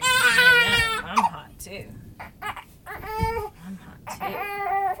 Sorry. I'm hot too. I'm hot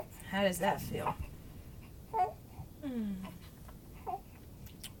too. How does that feel?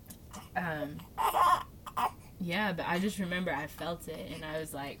 Yeah, but I just remember I felt it, and I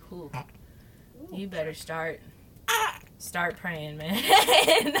was like, "Ooh, you better start praying, man."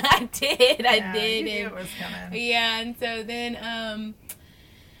 And I did. I did. You knew it was coming. Yeah, and so then,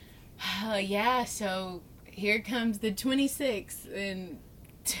 so here comes the 26th, and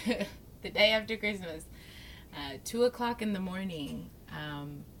the day after Christmas, 2:00 in the morning.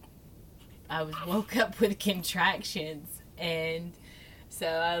 I was woke up with contractions, and so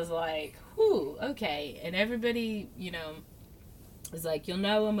I was like, whew, okay. And everybody, was like, you'll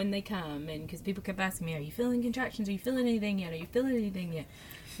know them when they come. And because people kept asking me, are you feeling contractions? Are you feeling anything yet? Are you feeling anything yet?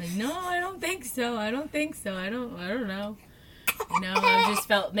 I'm like, no, I don't think so. I don't know. I just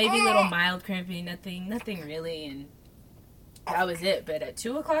felt maybe a little mild cramping, nothing really. And that was it. But at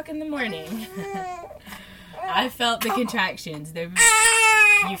 2:00 in the morning, I felt the contractions.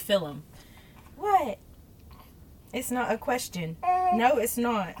 You feel them. What? It's not a question. No, it's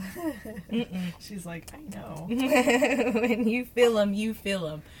not. She's like, I know. When you feel them, you feel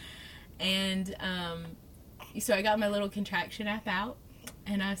them. And so I got my little contraction app out,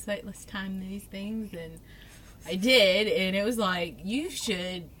 and I was like, let's time these things. And I did, and it was like, you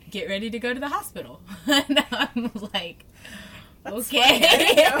should get ready to go to the hospital. And I'm like, that's okay.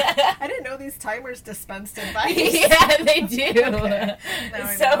 I didn't know these timers dispensed advice. Yeah, they do.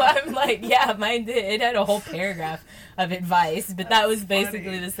 So I'm like, yeah, mine did. It had a whole paragraph of advice, but that was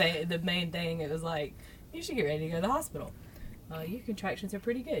basically the main thing. It was like, you should get ready to go to the hospital. Your contractions are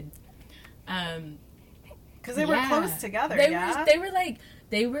pretty good. Because they were close together.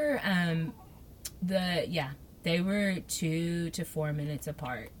 They were 2 to 4 minutes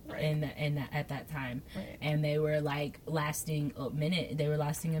apart at that time, and they were like lasting a minute. They were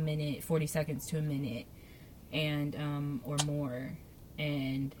lasting a minute, 40 seconds to a minute, and or more,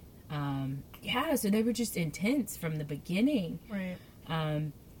 and so they were just intense from the beginning. Right.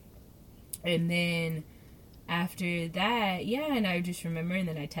 And then after that, and I just remember, and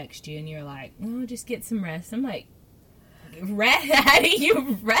then I text you, and you're like, "Oh, just get some rest." I'm like, "Rest? How do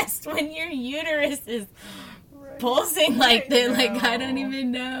you rest when your uterus is pulsing like that?" Like, I don't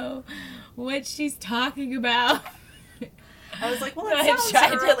even know what she's talking about. I was like, well, it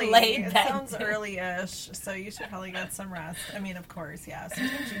sounds early. It sounds early-ish, so you should probably get some rest. I mean, of course,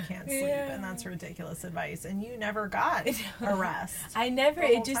 sometimes you can't sleep, and that's ridiculous advice. And you never got a rest. I never.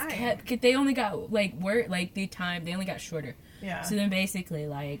 It just kept. Cause they only got the time. They only got shorter. Yeah. So then basically,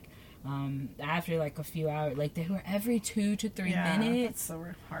 after a few hours, they were every 2 to 3 minutes. That's so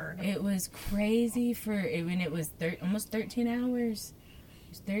hard. It was crazy when it was almost 13 hours. It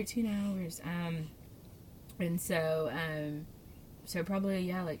was 13 hours. And so,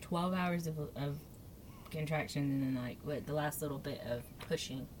 probably 12 hours of contraction, and then the last little bit of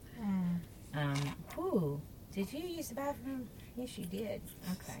pushing. Did you use the bathroom? Yes, you did.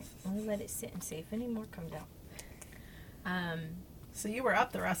 Okay. Let me let it sit and see if any more comes out. So you were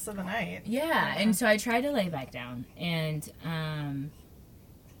up the rest of the night. Yeah, and so I tried to lay back down, and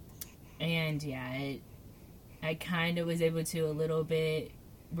yeah, I kind of was able to a little bit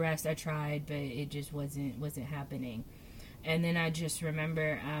rest. I tried, but it just wasn't happening. And then I just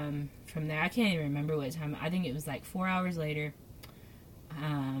remember from there, I can't even remember what time. I think it was like 4 hours later.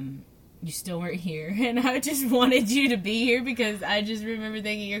 You still weren't here, and I just wanted you to be here because I just remember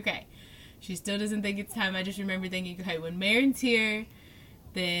thinking, okay, she still doesn't think it's time. I just remember thinking, okay, when Marin's here,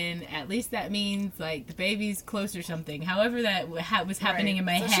 then at least that means like the baby's close or something. However that was happening in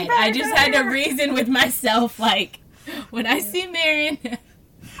my head, I just had to reason with myself, like, when I see Marin,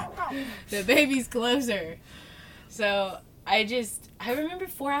 the baby's closer. So I remember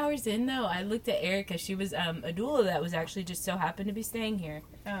 4 hours in, though, I looked at Erica. She was a doula that was actually just so happened to be staying here.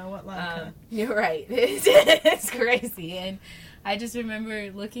 Oh, what luck. You're right. It's crazy. And I just remember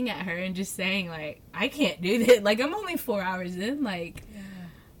looking at her and just saying, like, I can't do this. Like, I'm only 4 hours in. Like,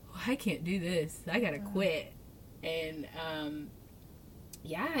 I can't do this. I gotta quit. And,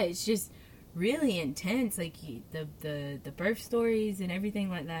 yeah, it's just really intense. Like, the birth stories and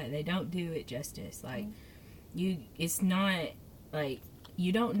everything like that, they don't do it justice. Like, it's not, like,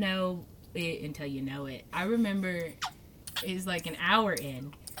 you don't know it until you know it. I remember it's like an hour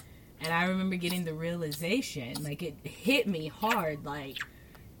in, and I remember getting the realization, like, it hit me hard, like,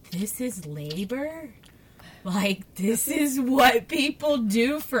 this is labor? Like, this is what people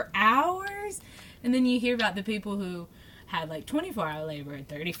do for hours? And then you hear about the people who had, like, 24-hour labor and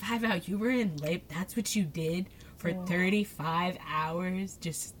 35 hours. You were in labor. That's what you did for 35 hours?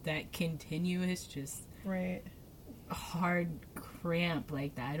 Just that continuous, just... Right. hard cramp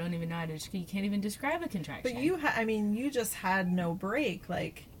like that. I don't even know how to... You can't even describe a contraction. But you just had no break.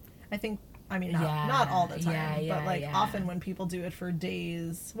 Like, I think... not all the time, but often when people do it for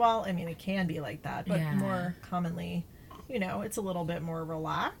days, well, I mean, it can be like that, but more commonly, it's a little bit more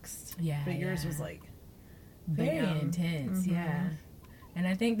relaxed. Yeah. But yours was like very intense. Mm-hmm. Yeah. And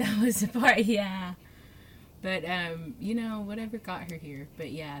I think that was the part. Yeah. But whatever got her here.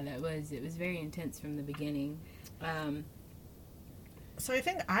 But yeah, it was very intense from the beginning. So I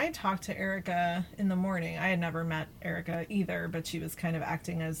think I talked to Erica in the morning. I had never met Erica either, but she was kind of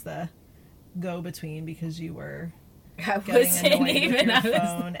acting as the go-between because you were getting annoyed with your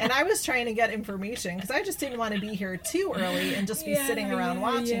phone. And I was trying to get information because I just didn't want to be here too early and just be sitting around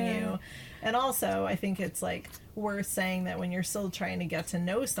watching you. And also, I think it's like worth saying that when you're still trying to get to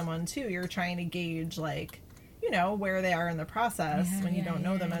know someone too, you're trying to gauge like, where they are in the process when you don't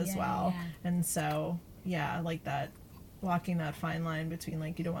know them as well. Yeah. And so, like that, walking that fine line between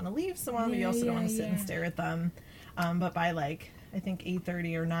like you don't want to leave someone, but you also don't want to sit and stare at them. But by like, I think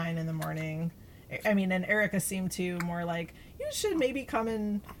 8:30 or 9 in the morning. I mean, and Erica seemed to more like, you should maybe come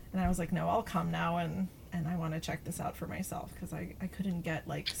in. And I was like, no, I'll come now. And I want to check this out for myself because I couldn't get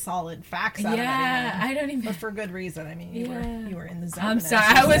like solid facts out of anyone. I don't even. But for good reason. I mean, you were in the zone. I'm sorry.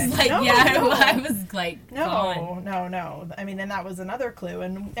 I was like, I was like, gone. No. I mean, and that was another clue.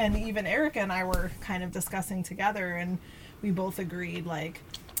 And even Erica and I were kind of discussing together, and we both agreed like,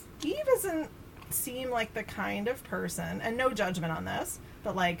 Eve doesn't seem like the kind of person, and no judgment on this,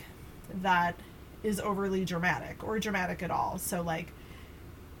 but like that is overly dramatic or dramatic at all. So like,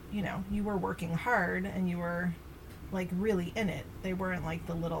 you were working hard and you were like really in it. They weren't like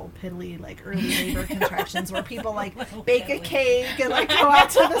the little piddly like early labor contractions where people like bake a cake and like go out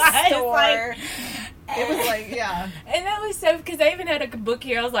to the store. It was like, And that was so, because I even had a book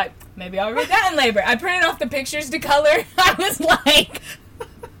here. I was like, maybe I'll read that in labor. I printed off the pictures to color. I was like,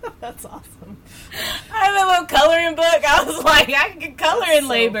 that's awesome. I have a little coloring book. I was like, I can color in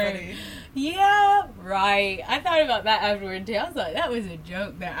labor. Funny. Yeah, right. I thought about that afterward too. I was like, that was a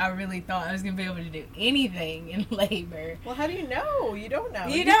joke that I really thought I was going to be able to do anything in labor. Well, how do you know? You don't know.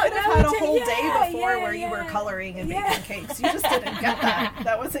 You don't could have had a whole day before where you were coloring and baking cakes. You just didn't get that.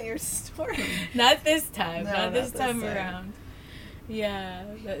 That wasn't your story. Not this time. No, not this time around. Yeah,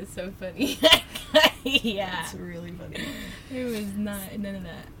 that is so funny. Yeah. It's really funny. It was not, none of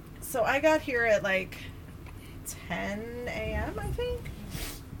that. So I got here at like 10 a.m., I think.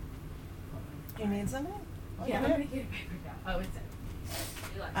 You need something? Yeah, I'm going to get a paper down. Oh, it's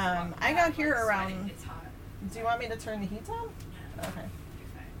I got here around... It's hot. Do you want me to turn the heat on? Okay.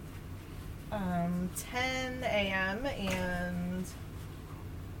 10 a.m. and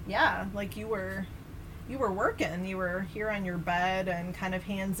like you were working. You were here on your bed and kind of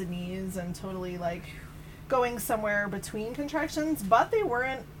hands and knees and totally like going somewhere between contractions, but they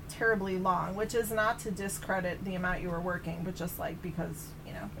weren't terribly long, which is not to discredit the amount you were working, but just like because,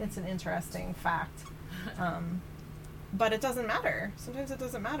 you know, it's an interesting fact. But it doesn't matter. Sometimes it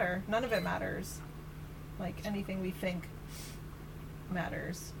doesn't matter. None of it matters. Like anything we think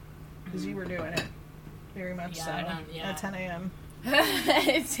matters. Because you were doing it very much at 10 a.m.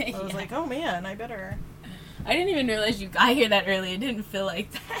 I was like, oh man, I better. I didn't even realize I hear that early. It didn't feel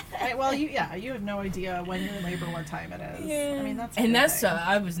like that. You have no idea when you're in labor what time it is. Yeah. I mean, that's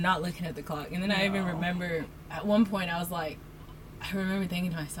I was not looking at the clock. And then I even remember at one point I was like, I remember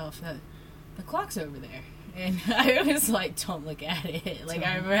thinking to myself that the clock's over there. And I was like, don't look at it. Like,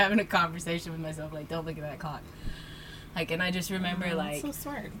 I remember having a conversation with myself, like, don't look at that clock. Like, and I just remember, like, so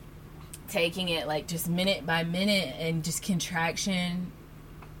smart. Taking it, like, just minute by minute and just contraction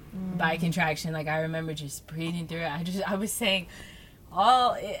by contraction. Like, I remember just breathing through it. I was saying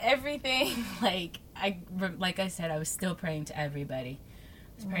everything, like I said, I was still praying to everybody.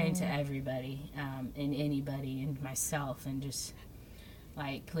 I was praying to everybody, and anybody, and myself, and just,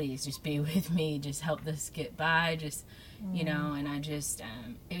 like, please, just be with me, just help this get by, just, you know, and I just,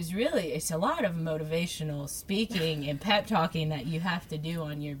 it's a lot of motivational speaking and pep talking that you have to do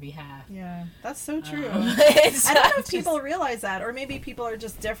on your behalf. Yeah, that's so true. I don't know if people realize that, or maybe people are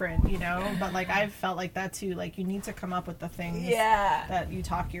just different, you know, but, like, I've felt like that too, like, you need to come up with the things that you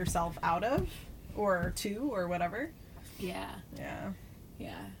talk yourself out of, or to, or whatever. Yeah.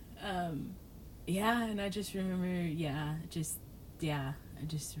 And I just remember, just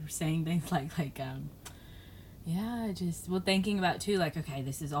saying things like, thinking about too, like, okay,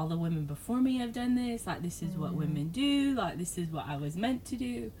 this is all the women before me have done this, like, this is what women do, like, this is what I was meant to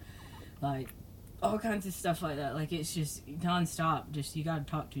do, like, all kinds of stuff like that. Like, it's just nonstop, just, you gotta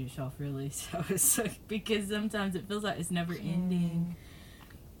talk to yourself, really. So it's like, because sometimes it feels like it's never ending.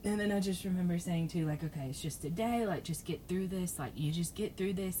 And then I just remember saying too, like, okay, it's just a day, like, just get through this, like, you just get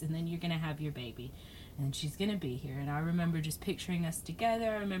through this, and then you're gonna have your baby. And she's going to be here. And I remember just picturing us together.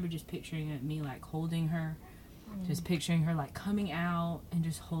 I remember just picturing me, like, holding her. Just picturing her, like, coming out and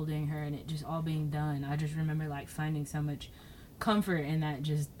just holding her. And it just all being done. I just remember, like, finding so much comfort in that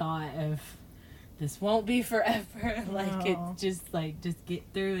just thought of, this won't be forever. Like, it's just, like, just get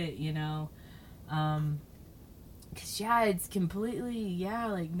through it, you know. Because, it's completely,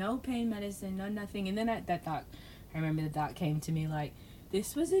 like, no pain medicine, no nothing. And then I remember the thought came to me, like,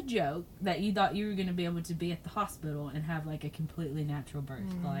 this was a joke that you thought you were going to be able to be at the hospital and have, like, a completely natural birth.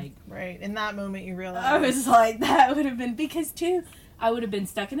 Like, right. In that moment, you realized. I was like, that would have been, because, too, I would have been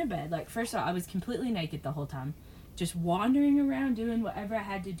stuck in a bed. Like, first of all, I was completely naked the whole time. Just wandering around, doing whatever I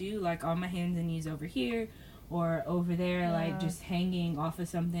had to do, like, on my hands and knees over here or over there, like, just hanging off of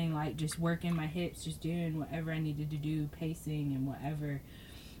something, like, just working my hips, just doing whatever I needed to do, pacing and whatever.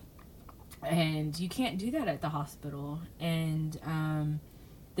 And you can't do that at the hospital. And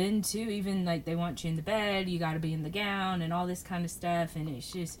then too, even, like, they want you in the bed, you got to be in the gown and all this kind of stuff, and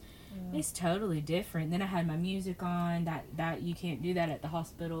it's just it's totally different. Then I had my music on, that you can't do that at the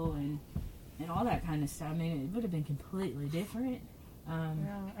hospital, and all that kind of stuff. I mean, it would have been completely different.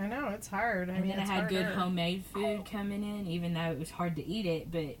 I know, it's hard. I mean, then I had good homemade food coming in, even though it was hard to eat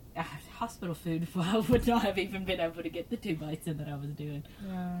it, but hospital food, I would not have even been able to get the 2 bites in that I was doing.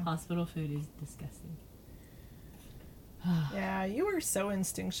 Hospital food is disgusting. You were so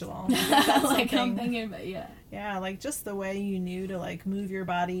instinctual. Like, I'm thinking about, like, just the way you knew to, like, move your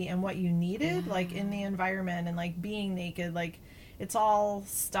body and what you needed, like, in the environment, and, like, being naked, like, it's all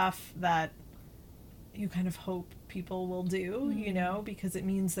stuff that you kind of hope people will do, you know, because it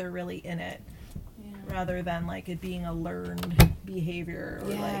means they're really in it, rather than, like, it being a learned behavior,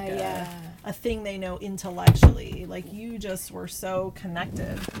 or a thing they know intellectually. Like, you just were so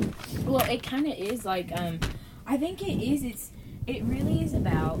connected. Well, it kind of is, like, I think it really is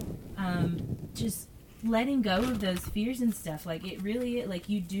about just letting go of those fears and stuff. Like, it really, like,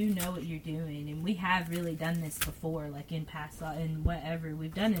 you do know what you're doing, and we have really done this before, like, in past, and whatever,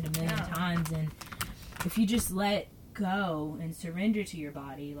 we've done it a million times, and if you just let go and surrender to your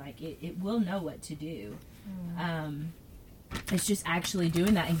body, like, it will know what to do. It's just actually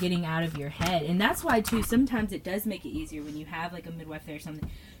doing that and getting out of your head. And that's why, too, sometimes it does make it easier when you have, like, a midwife there or something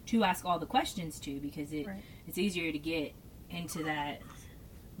to ask all the questions, too, because it's easier to get into that.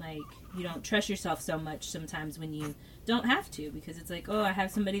 Like, you don't trust yourself so much sometimes when you don't have to, because it's like, oh, I have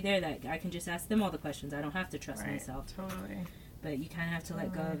somebody there that I can just ask them all the questions. I don't have to trust myself. Totally. But you kind of have to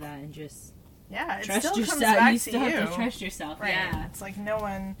let go of that and just... it trust still yourself. Comes back you still to have to trust yourself. Right. Yeah, it's like no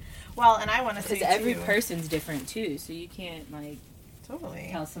one. Well, and I want to say because every person's different too, so you can't, like, totally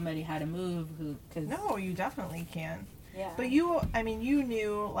tell somebody how to move. Cause no, you definitely can't. Yeah. But you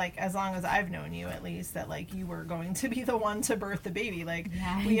knew, like, as long as I've known you, at least, that, like, you were going to be the one to birth the baby. Like,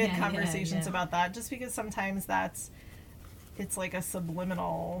 we had conversations about that, just because sometimes it's like a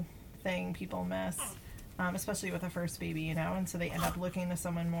subliminal thing people miss, especially with a first baby, you know, and so they end up looking to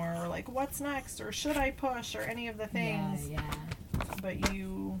someone more, or like, what's next, or should I push, or any of the things. Yeah. But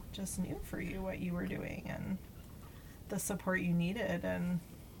you just knew for you what you were doing and the support you needed, and,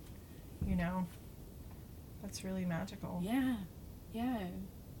 you know, that's really magical. Yeah.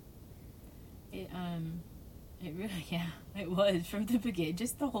 It really, it was from the beginning,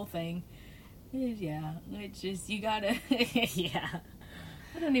 just the whole thing. It's just, you gotta,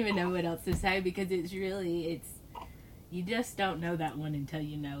 I don't even know what else to say, because you just don't know that one until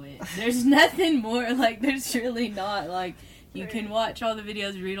you know it. There's nothing more, like, there's really not, like, you can watch all the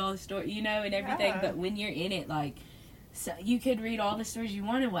videos, read all the stories, you know, and everything, but when you're in it, like, so you could read all the stories you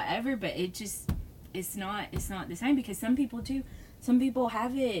want and whatever, but it's not the same, because some people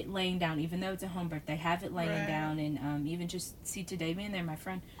have it laying down, even though it's a home birth, they have it laying down, and even just see today being there, my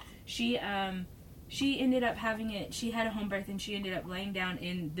friend, she ended up having it, she had a home birth, and she ended up laying down,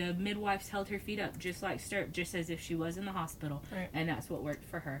 and the midwives held her feet up just like stirrup, just as if she was in the hospital, and that's what worked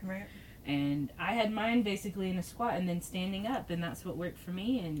for her. And I had mine basically in a squat and then standing up, and that's what worked for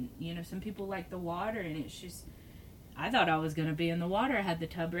me. And, you know, some people like the water, and it's just, I thought I was going to be in the water. I had the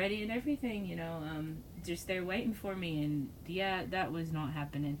tub ready and everything, you know, just there waiting for me. And that was not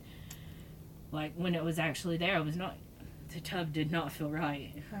happening. Like, when it was actually there, the tub did not feel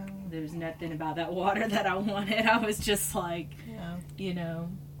right. There was nothing about that water that I wanted. I was just like, you know.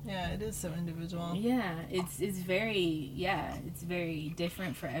 Yeah, it is so individual. Yeah, it's very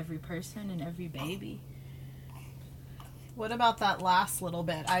different for every person and every baby. What about that last little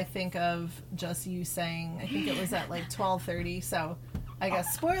bit? I think of just you saying, I think it was at like 12:30, so I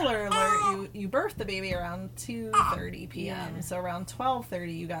guess, spoiler alert, you birthed the baby around 2:30 p.m. So around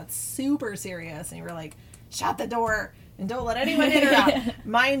 12:30 you got super serious, and you were like, shut the door and don't let anyone in or out.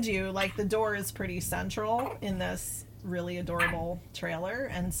 Mind you, like, the door is pretty central in this really adorable trailer,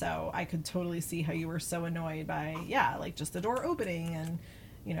 and so I could totally see how you were so annoyed by like, just the door opening, and,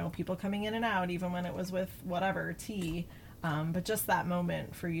 you know, people coming in and out, even when it was with whatever tea, but just that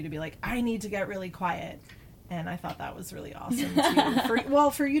moment for you to be like, I need to get really quiet. And I thought that was really awesome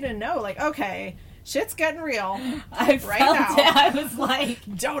too. For you to know, like, okay, shit's getting real. I felt it. I was like,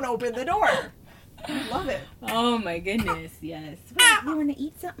 don't open the door. I love it. Oh my goodness, yes. You want to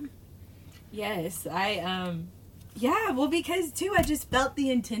eat something? Yes, well, because too, I just felt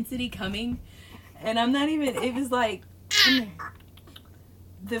the intensity coming, and I'm not even, it was like,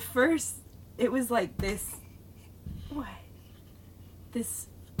 it was like this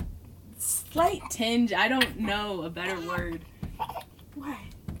slight tinge, I don't know a better word. What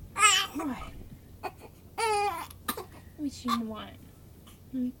you want?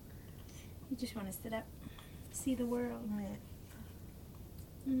 You just want to sit up, see the world.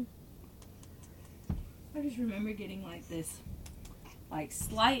 I just remember getting like this, like,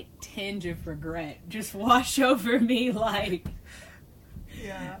 slight tinge of regret just wash over me, like,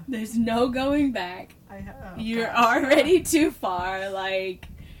 there's no going back. You're already too far, like,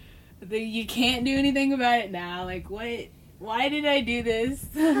 you can't do anything about it now, like, why did I do this?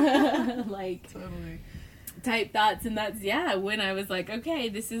 Like, totally. Type thoughts, and that's, when I was like, okay,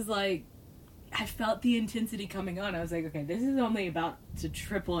 this is like, I felt the intensity coming on. I was like, okay, this is only about to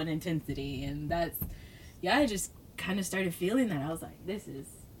triple in intensity, and that's, I just kind of started feeling that. I was like, this is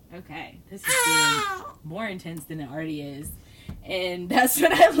feeling more intense than it already is. And that's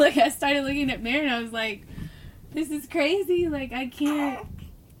when I started looking at Mary, and I was like, this is crazy. Like, I can't,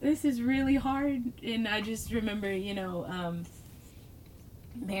 this is really hard. And I just remember, you know,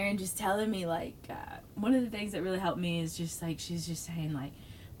 Maren just telling me, like, one of the things that really helped me is just, like, she's just saying, like,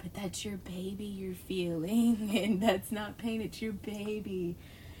 but that's your baby you're feeling, and that's not pain, it's your baby.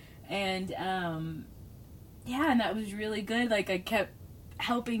 And, and that was really good. Like, I kept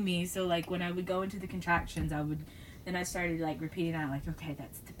helping me. So, like, when I would go into the contractions, then I started, like, repeating out, like, okay,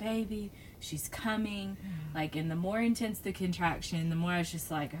 that's the baby, she's coming. Like, and the more intense the contraction, the more I was just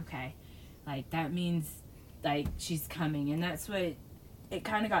like, okay, like, that means, like, she's coming. And that's what, it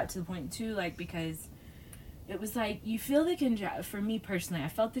kind of got to the point, too, like, because it was like, you feel the for me personally, I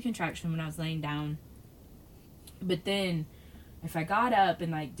felt the contraction when I was laying down. But then, if I got up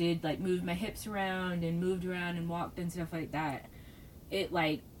and, like, did, like, move my hips around and moved around and walked and stuff like that, it,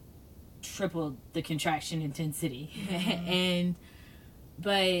 like, tripled the contraction intensity.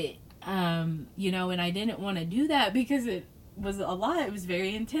 But, you know, and I didn't want to do that because it was a lot. It was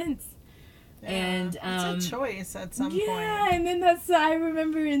very intense. And it's a choice at some point. Yeah, and then I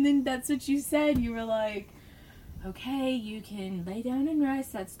remember, and then that's what you said. You were like, okay, you can lay down and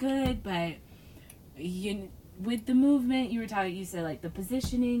rest, that's good, but with the movement, you said, like, the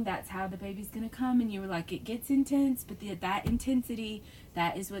positioning, that's how the baby's gonna come, and you were like, it gets intense, but that intensity,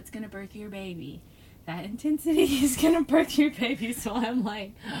 that is what's gonna birth your baby. That intensity is gonna birth your baby. So I'm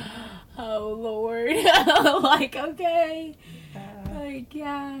like, oh Lord. Like, okay. Like,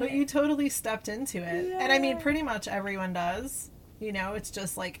 yeah. But you totally stepped into it. Yeah. And I mean, pretty much everyone does. You know, it's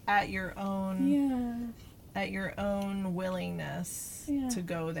just like at your own willingness to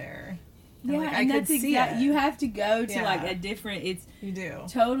go there. And, yeah, like, and that's exactly, you have to go to like a different, you do.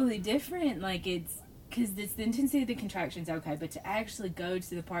 Totally different. Like, it's, because it's the intensity of the contractions, okay, but to actually go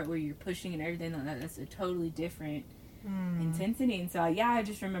to the part where you're pushing and everything like that, that's a totally different intensity. And so, I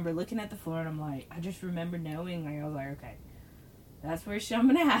just remember looking at the floor, and I'm like, I just remember knowing, like, I was like, okay, that's where I'm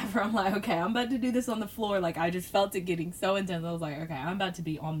going to have her. I'm like, okay, I'm about to do this on the floor. Like, I just felt it getting so intense. I was like, okay, I'm about to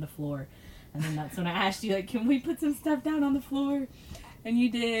be on the floor. And then that's when I asked you, like, can we put some stuff down on the floor? And you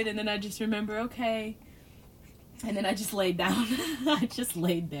did. And then I just remember, okay. And then I just laid down. I just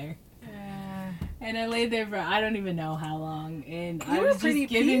laid there. And I laid there for I don't even know how long. And I was just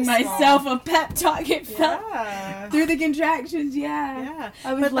giving myself a pep talk. It felt through the contractions,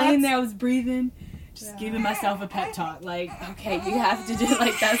 I was laying there, I was breathing, just giving myself a pep talk. Like, okay, you have to do it.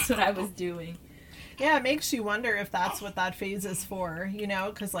 Like, that's what I was doing. Yeah, it makes you wonder if that's what that phase is for, you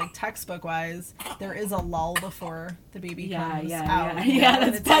know? Because, like, textbook-wise, there is a lull before the baby comes out. Yeah,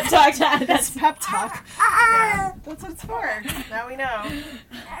 that's pep talk time. That's pep talk. Yeah, that's what it's for. Now we know.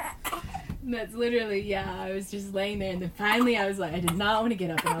 That's literally, I was just laying there, and then finally I was like, I did not want to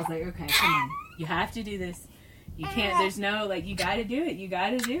get up, and I was like, okay, come on, you have to do this. You can't, there's no, like, you gotta do it,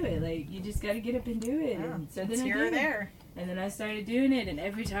 like, you just gotta get up and do it. Yeah, and so then it's here or there. And then I started doing it, and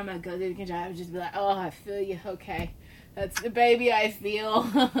every time I go through the contraction, I would just be like, oh, I feel you, okay, that's the baby I feel.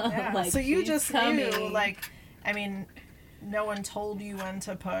 Yeah. Like, so you just coming. knew, like, I mean, no one told you when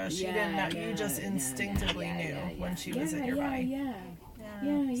to push, you didn't know, you just instinctively knew when she was in your body.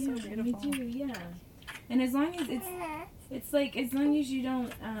 Yeah, so beautiful. We do, And as long as it's like, as long as you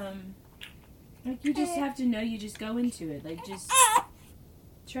don't, like, you just have to know, you just go into it. Like, just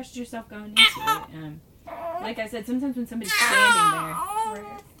trust yourself going into it. Like I said, sometimes when somebody's standing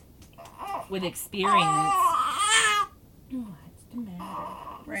there with experience, what's the matter?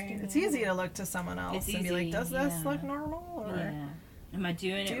 Right. It's easy to look to someone else and be like, does this look normal? Or am I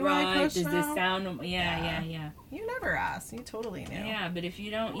doing it do right? Does this sound? Yeah. You never asked. You totally knew. Yeah, but if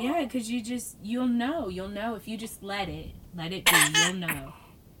you don't, because you'll know. You'll know if you just let it be. You'll know.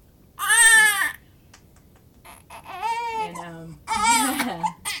 And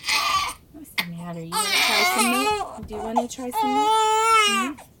what's the matter? You want to try some milk? Do you want to try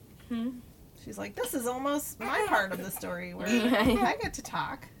some milk? She's like, this is almost my part of the story where I get to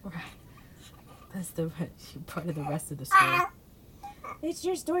talk. Right. That's the part of the rest of the story. It's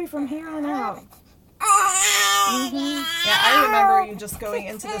your story from here on out. Yeah, I remember you just going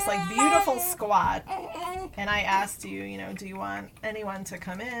into this, like, beautiful squat, and I asked you, you know, do you want anyone to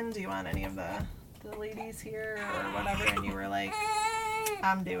come in? Do you want any of the ladies here or whatever? And you were like,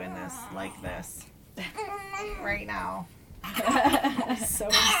 I'm doing this like this right now. So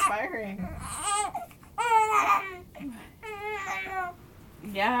inspiring.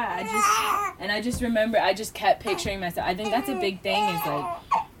 Yeah, I just remember, I just kept picturing myself. I think that's a big thing, is like,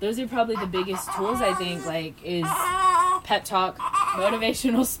 those are probably the biggest tools, I think, like, is pep talk,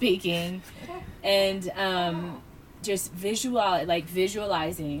 motivational speaking, and just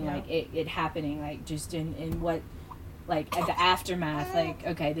visualizing, like, it happening, like, just in what, like, at the aftermath, like,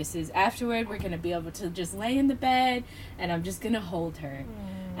 okay, this is afterward, we're going to be able to just lay in the bed, and I'm just going to hold her.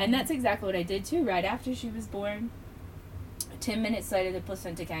 And that's exactly what I did, too, right after she was born. 10 minutes later, the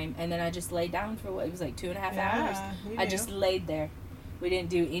placenta came, and then I just laid down for it was like 2.5 hours. I just laid there. We didn't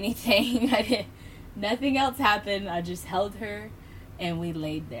do anything. Nothing else happened. I just held her, and we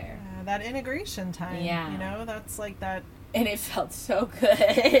laid there. That integration time. Yeah. You know, that's like that. And it felt so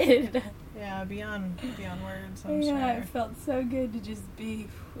good. Yeah, beyond words, I'm sure. Yeah, it felt so good to just be.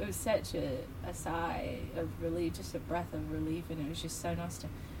 It was such a sigh of relief, just a breath of relief, and it was just so nice to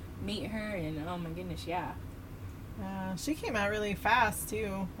meet her, and oh my goodness, yeah. She came out really fast,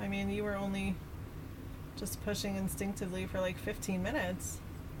 too. I mean, you were only just pushing instinctively for like 15 minutes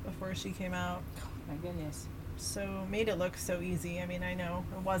before she came out. Oh, my goodness. So, made it look so easy. I mean, I know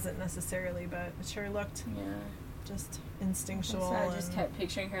it wasn't necessarily, but it sure looked just instinctual. So I just kept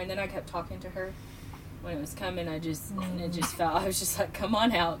picturing her, and then I kept talking to her when it was coming. And it just felt, I was just like, come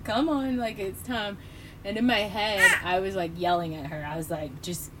on out, come on, like, it's time. And in my head, I was, like, yelling at her. I was like,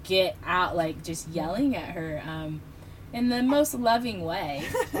 just get out, like, just yelling at her. in the most loving way.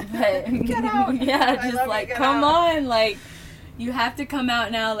 But Get out. yeah, just like, come on, like, you have to come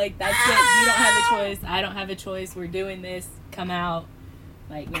out now. Like, that's it. You don't have a choice. I don't have a choice. We're doing this. Come out,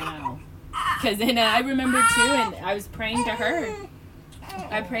 like, now. Because then I remember too, and I was praying to her.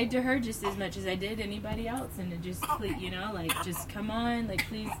 I prayed to her just as much as I did anybody else, and it just, you know, like, just come on, like,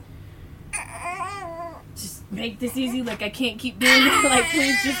 please, just make this easy. Like, I can't keep doing it. Like,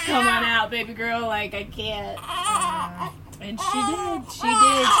 please, just come on out, baby girl. Like, I can't. And she did. She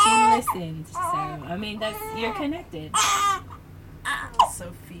listened. So, I mean, you're connected.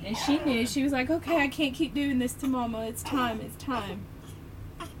 Sophia. And she knew. She was like, okay, I can't keep doing this to Mama. It's time.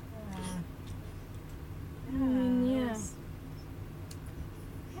 Yeah.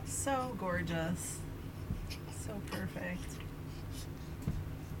 So gorgeous. So perfect.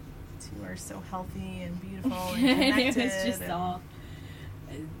 You are so healthy and beautiful and connected. It was just all...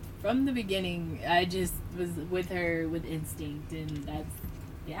 From the beginning, I just was with her with instinct. And that's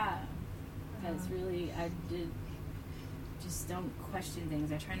really... I just don't question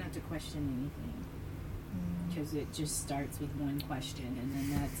things. I try not to question anything. Because it just starts with one question. And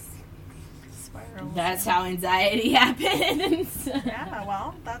then that's how anxiety happens. Yeah,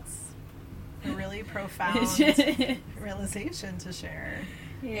 well, that's a really profound realization to share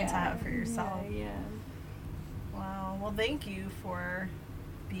and to have for yourself. Yeah. Wow. Well, thank you for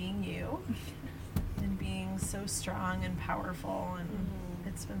being you and being so strong and powerful. And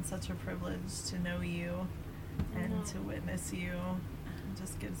it's been such a privilege to know you and to witness you. It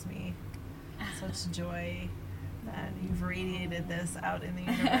just gives me such joy that you've radiated this out in the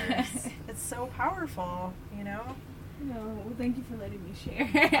universe. It's so powerful, you know? No, well, thank you for letting me share.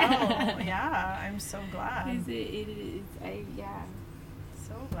 Oh, yeah, I'm so glad. It is,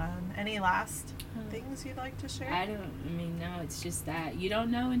 So glad. Any last things you'd like to share? No, it's just that you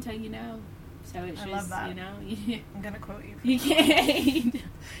don't know until you know. So it's love that. You know. I'm going to quote you. You can't.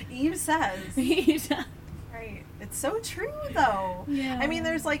 Eve says. Right. It's so true, though. Yeah. I mean,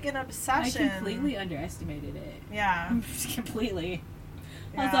 there's like an obsession. I completely underestimated it. Yeah. Completely.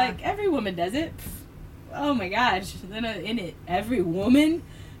 Yeah. I was like, every woman does it. Oh my gosh. Then in it, every woman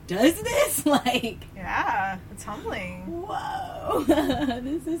does this? Like. Yeah. It's humbling. Whoa.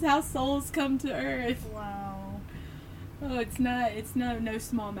 This is how souls come to earth. Wow. Oh, it's no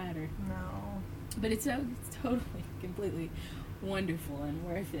small matter. No. But it's totally, completely wonderful and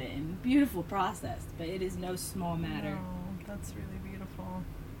worth it and beautiful process, but it is no small matter. No, that's really beautiful.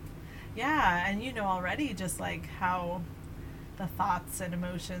 Yeah, and you know already just like how the thoughts and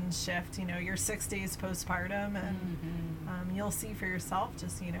emotions shift. You know, you're 6 days postpartum, and you'll see for yourself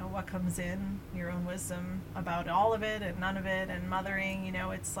just, you know, what comes in, your own wisdom about all of it and none of it, and mothering, you know,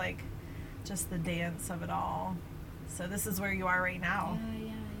 it's like just the dance of it all. So this is where you are right now.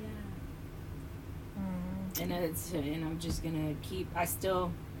 Yeah. And I'm just gonna I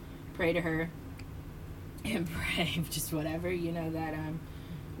still pray to her and pray just whatever, you know, that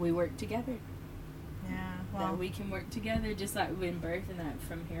we work together. Yeah, well, that we can work together, just like in birth, and that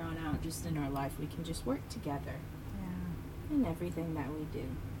from here on out, just in our life, we can just work together. Yeah. In everything that we do.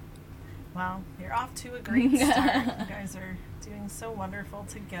 Well, you're off to a great start. You guys are doing so wonderful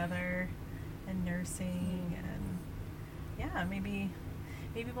together and nursing, and yeah, maybe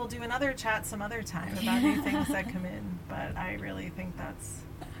we'll do another chat some other time about new things that come in. But I really think that's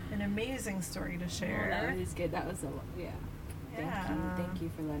an amazing story to share. Oh, that was good. That was a lot. Yeah. Thank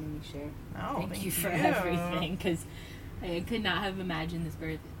you for letting me share. Oh, thank you for everything, because I could not have imagined this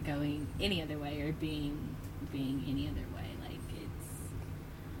birth going any other way or being any other way. Like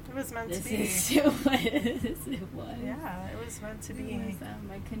it was meant to be. It was. Yeah, it was meant to be.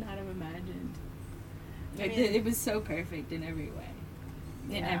 I could not have imagined. It was so perfect in every way.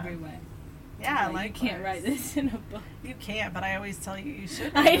 In every way. Yeah, like you can't write this in a book. You can't, but I always tell you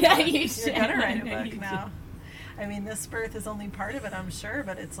should. I know you should. You're gonna write a book now. I mean, this birth is only part of it, I'm sure,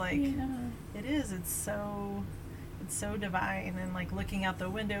 but it's like it is. It's so divine, and like looking out the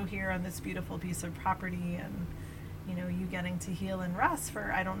window here on this beautiful piece of property, and you know, you getting to heal and rest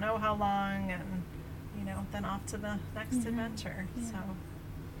for I don't know how long, and you know, then off to the next adventure. Yeah. So,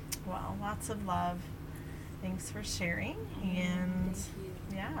 well, lots of love. Thanks for sharing, and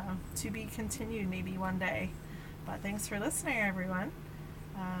yeah, to be continued maybe one day. But thanks for listening, everyone.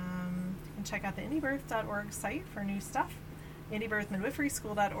 You can check out the indiebirth.org site for new stuff,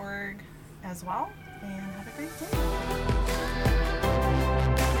 indiebirthmidwiferyschool.org as well, and have a great day.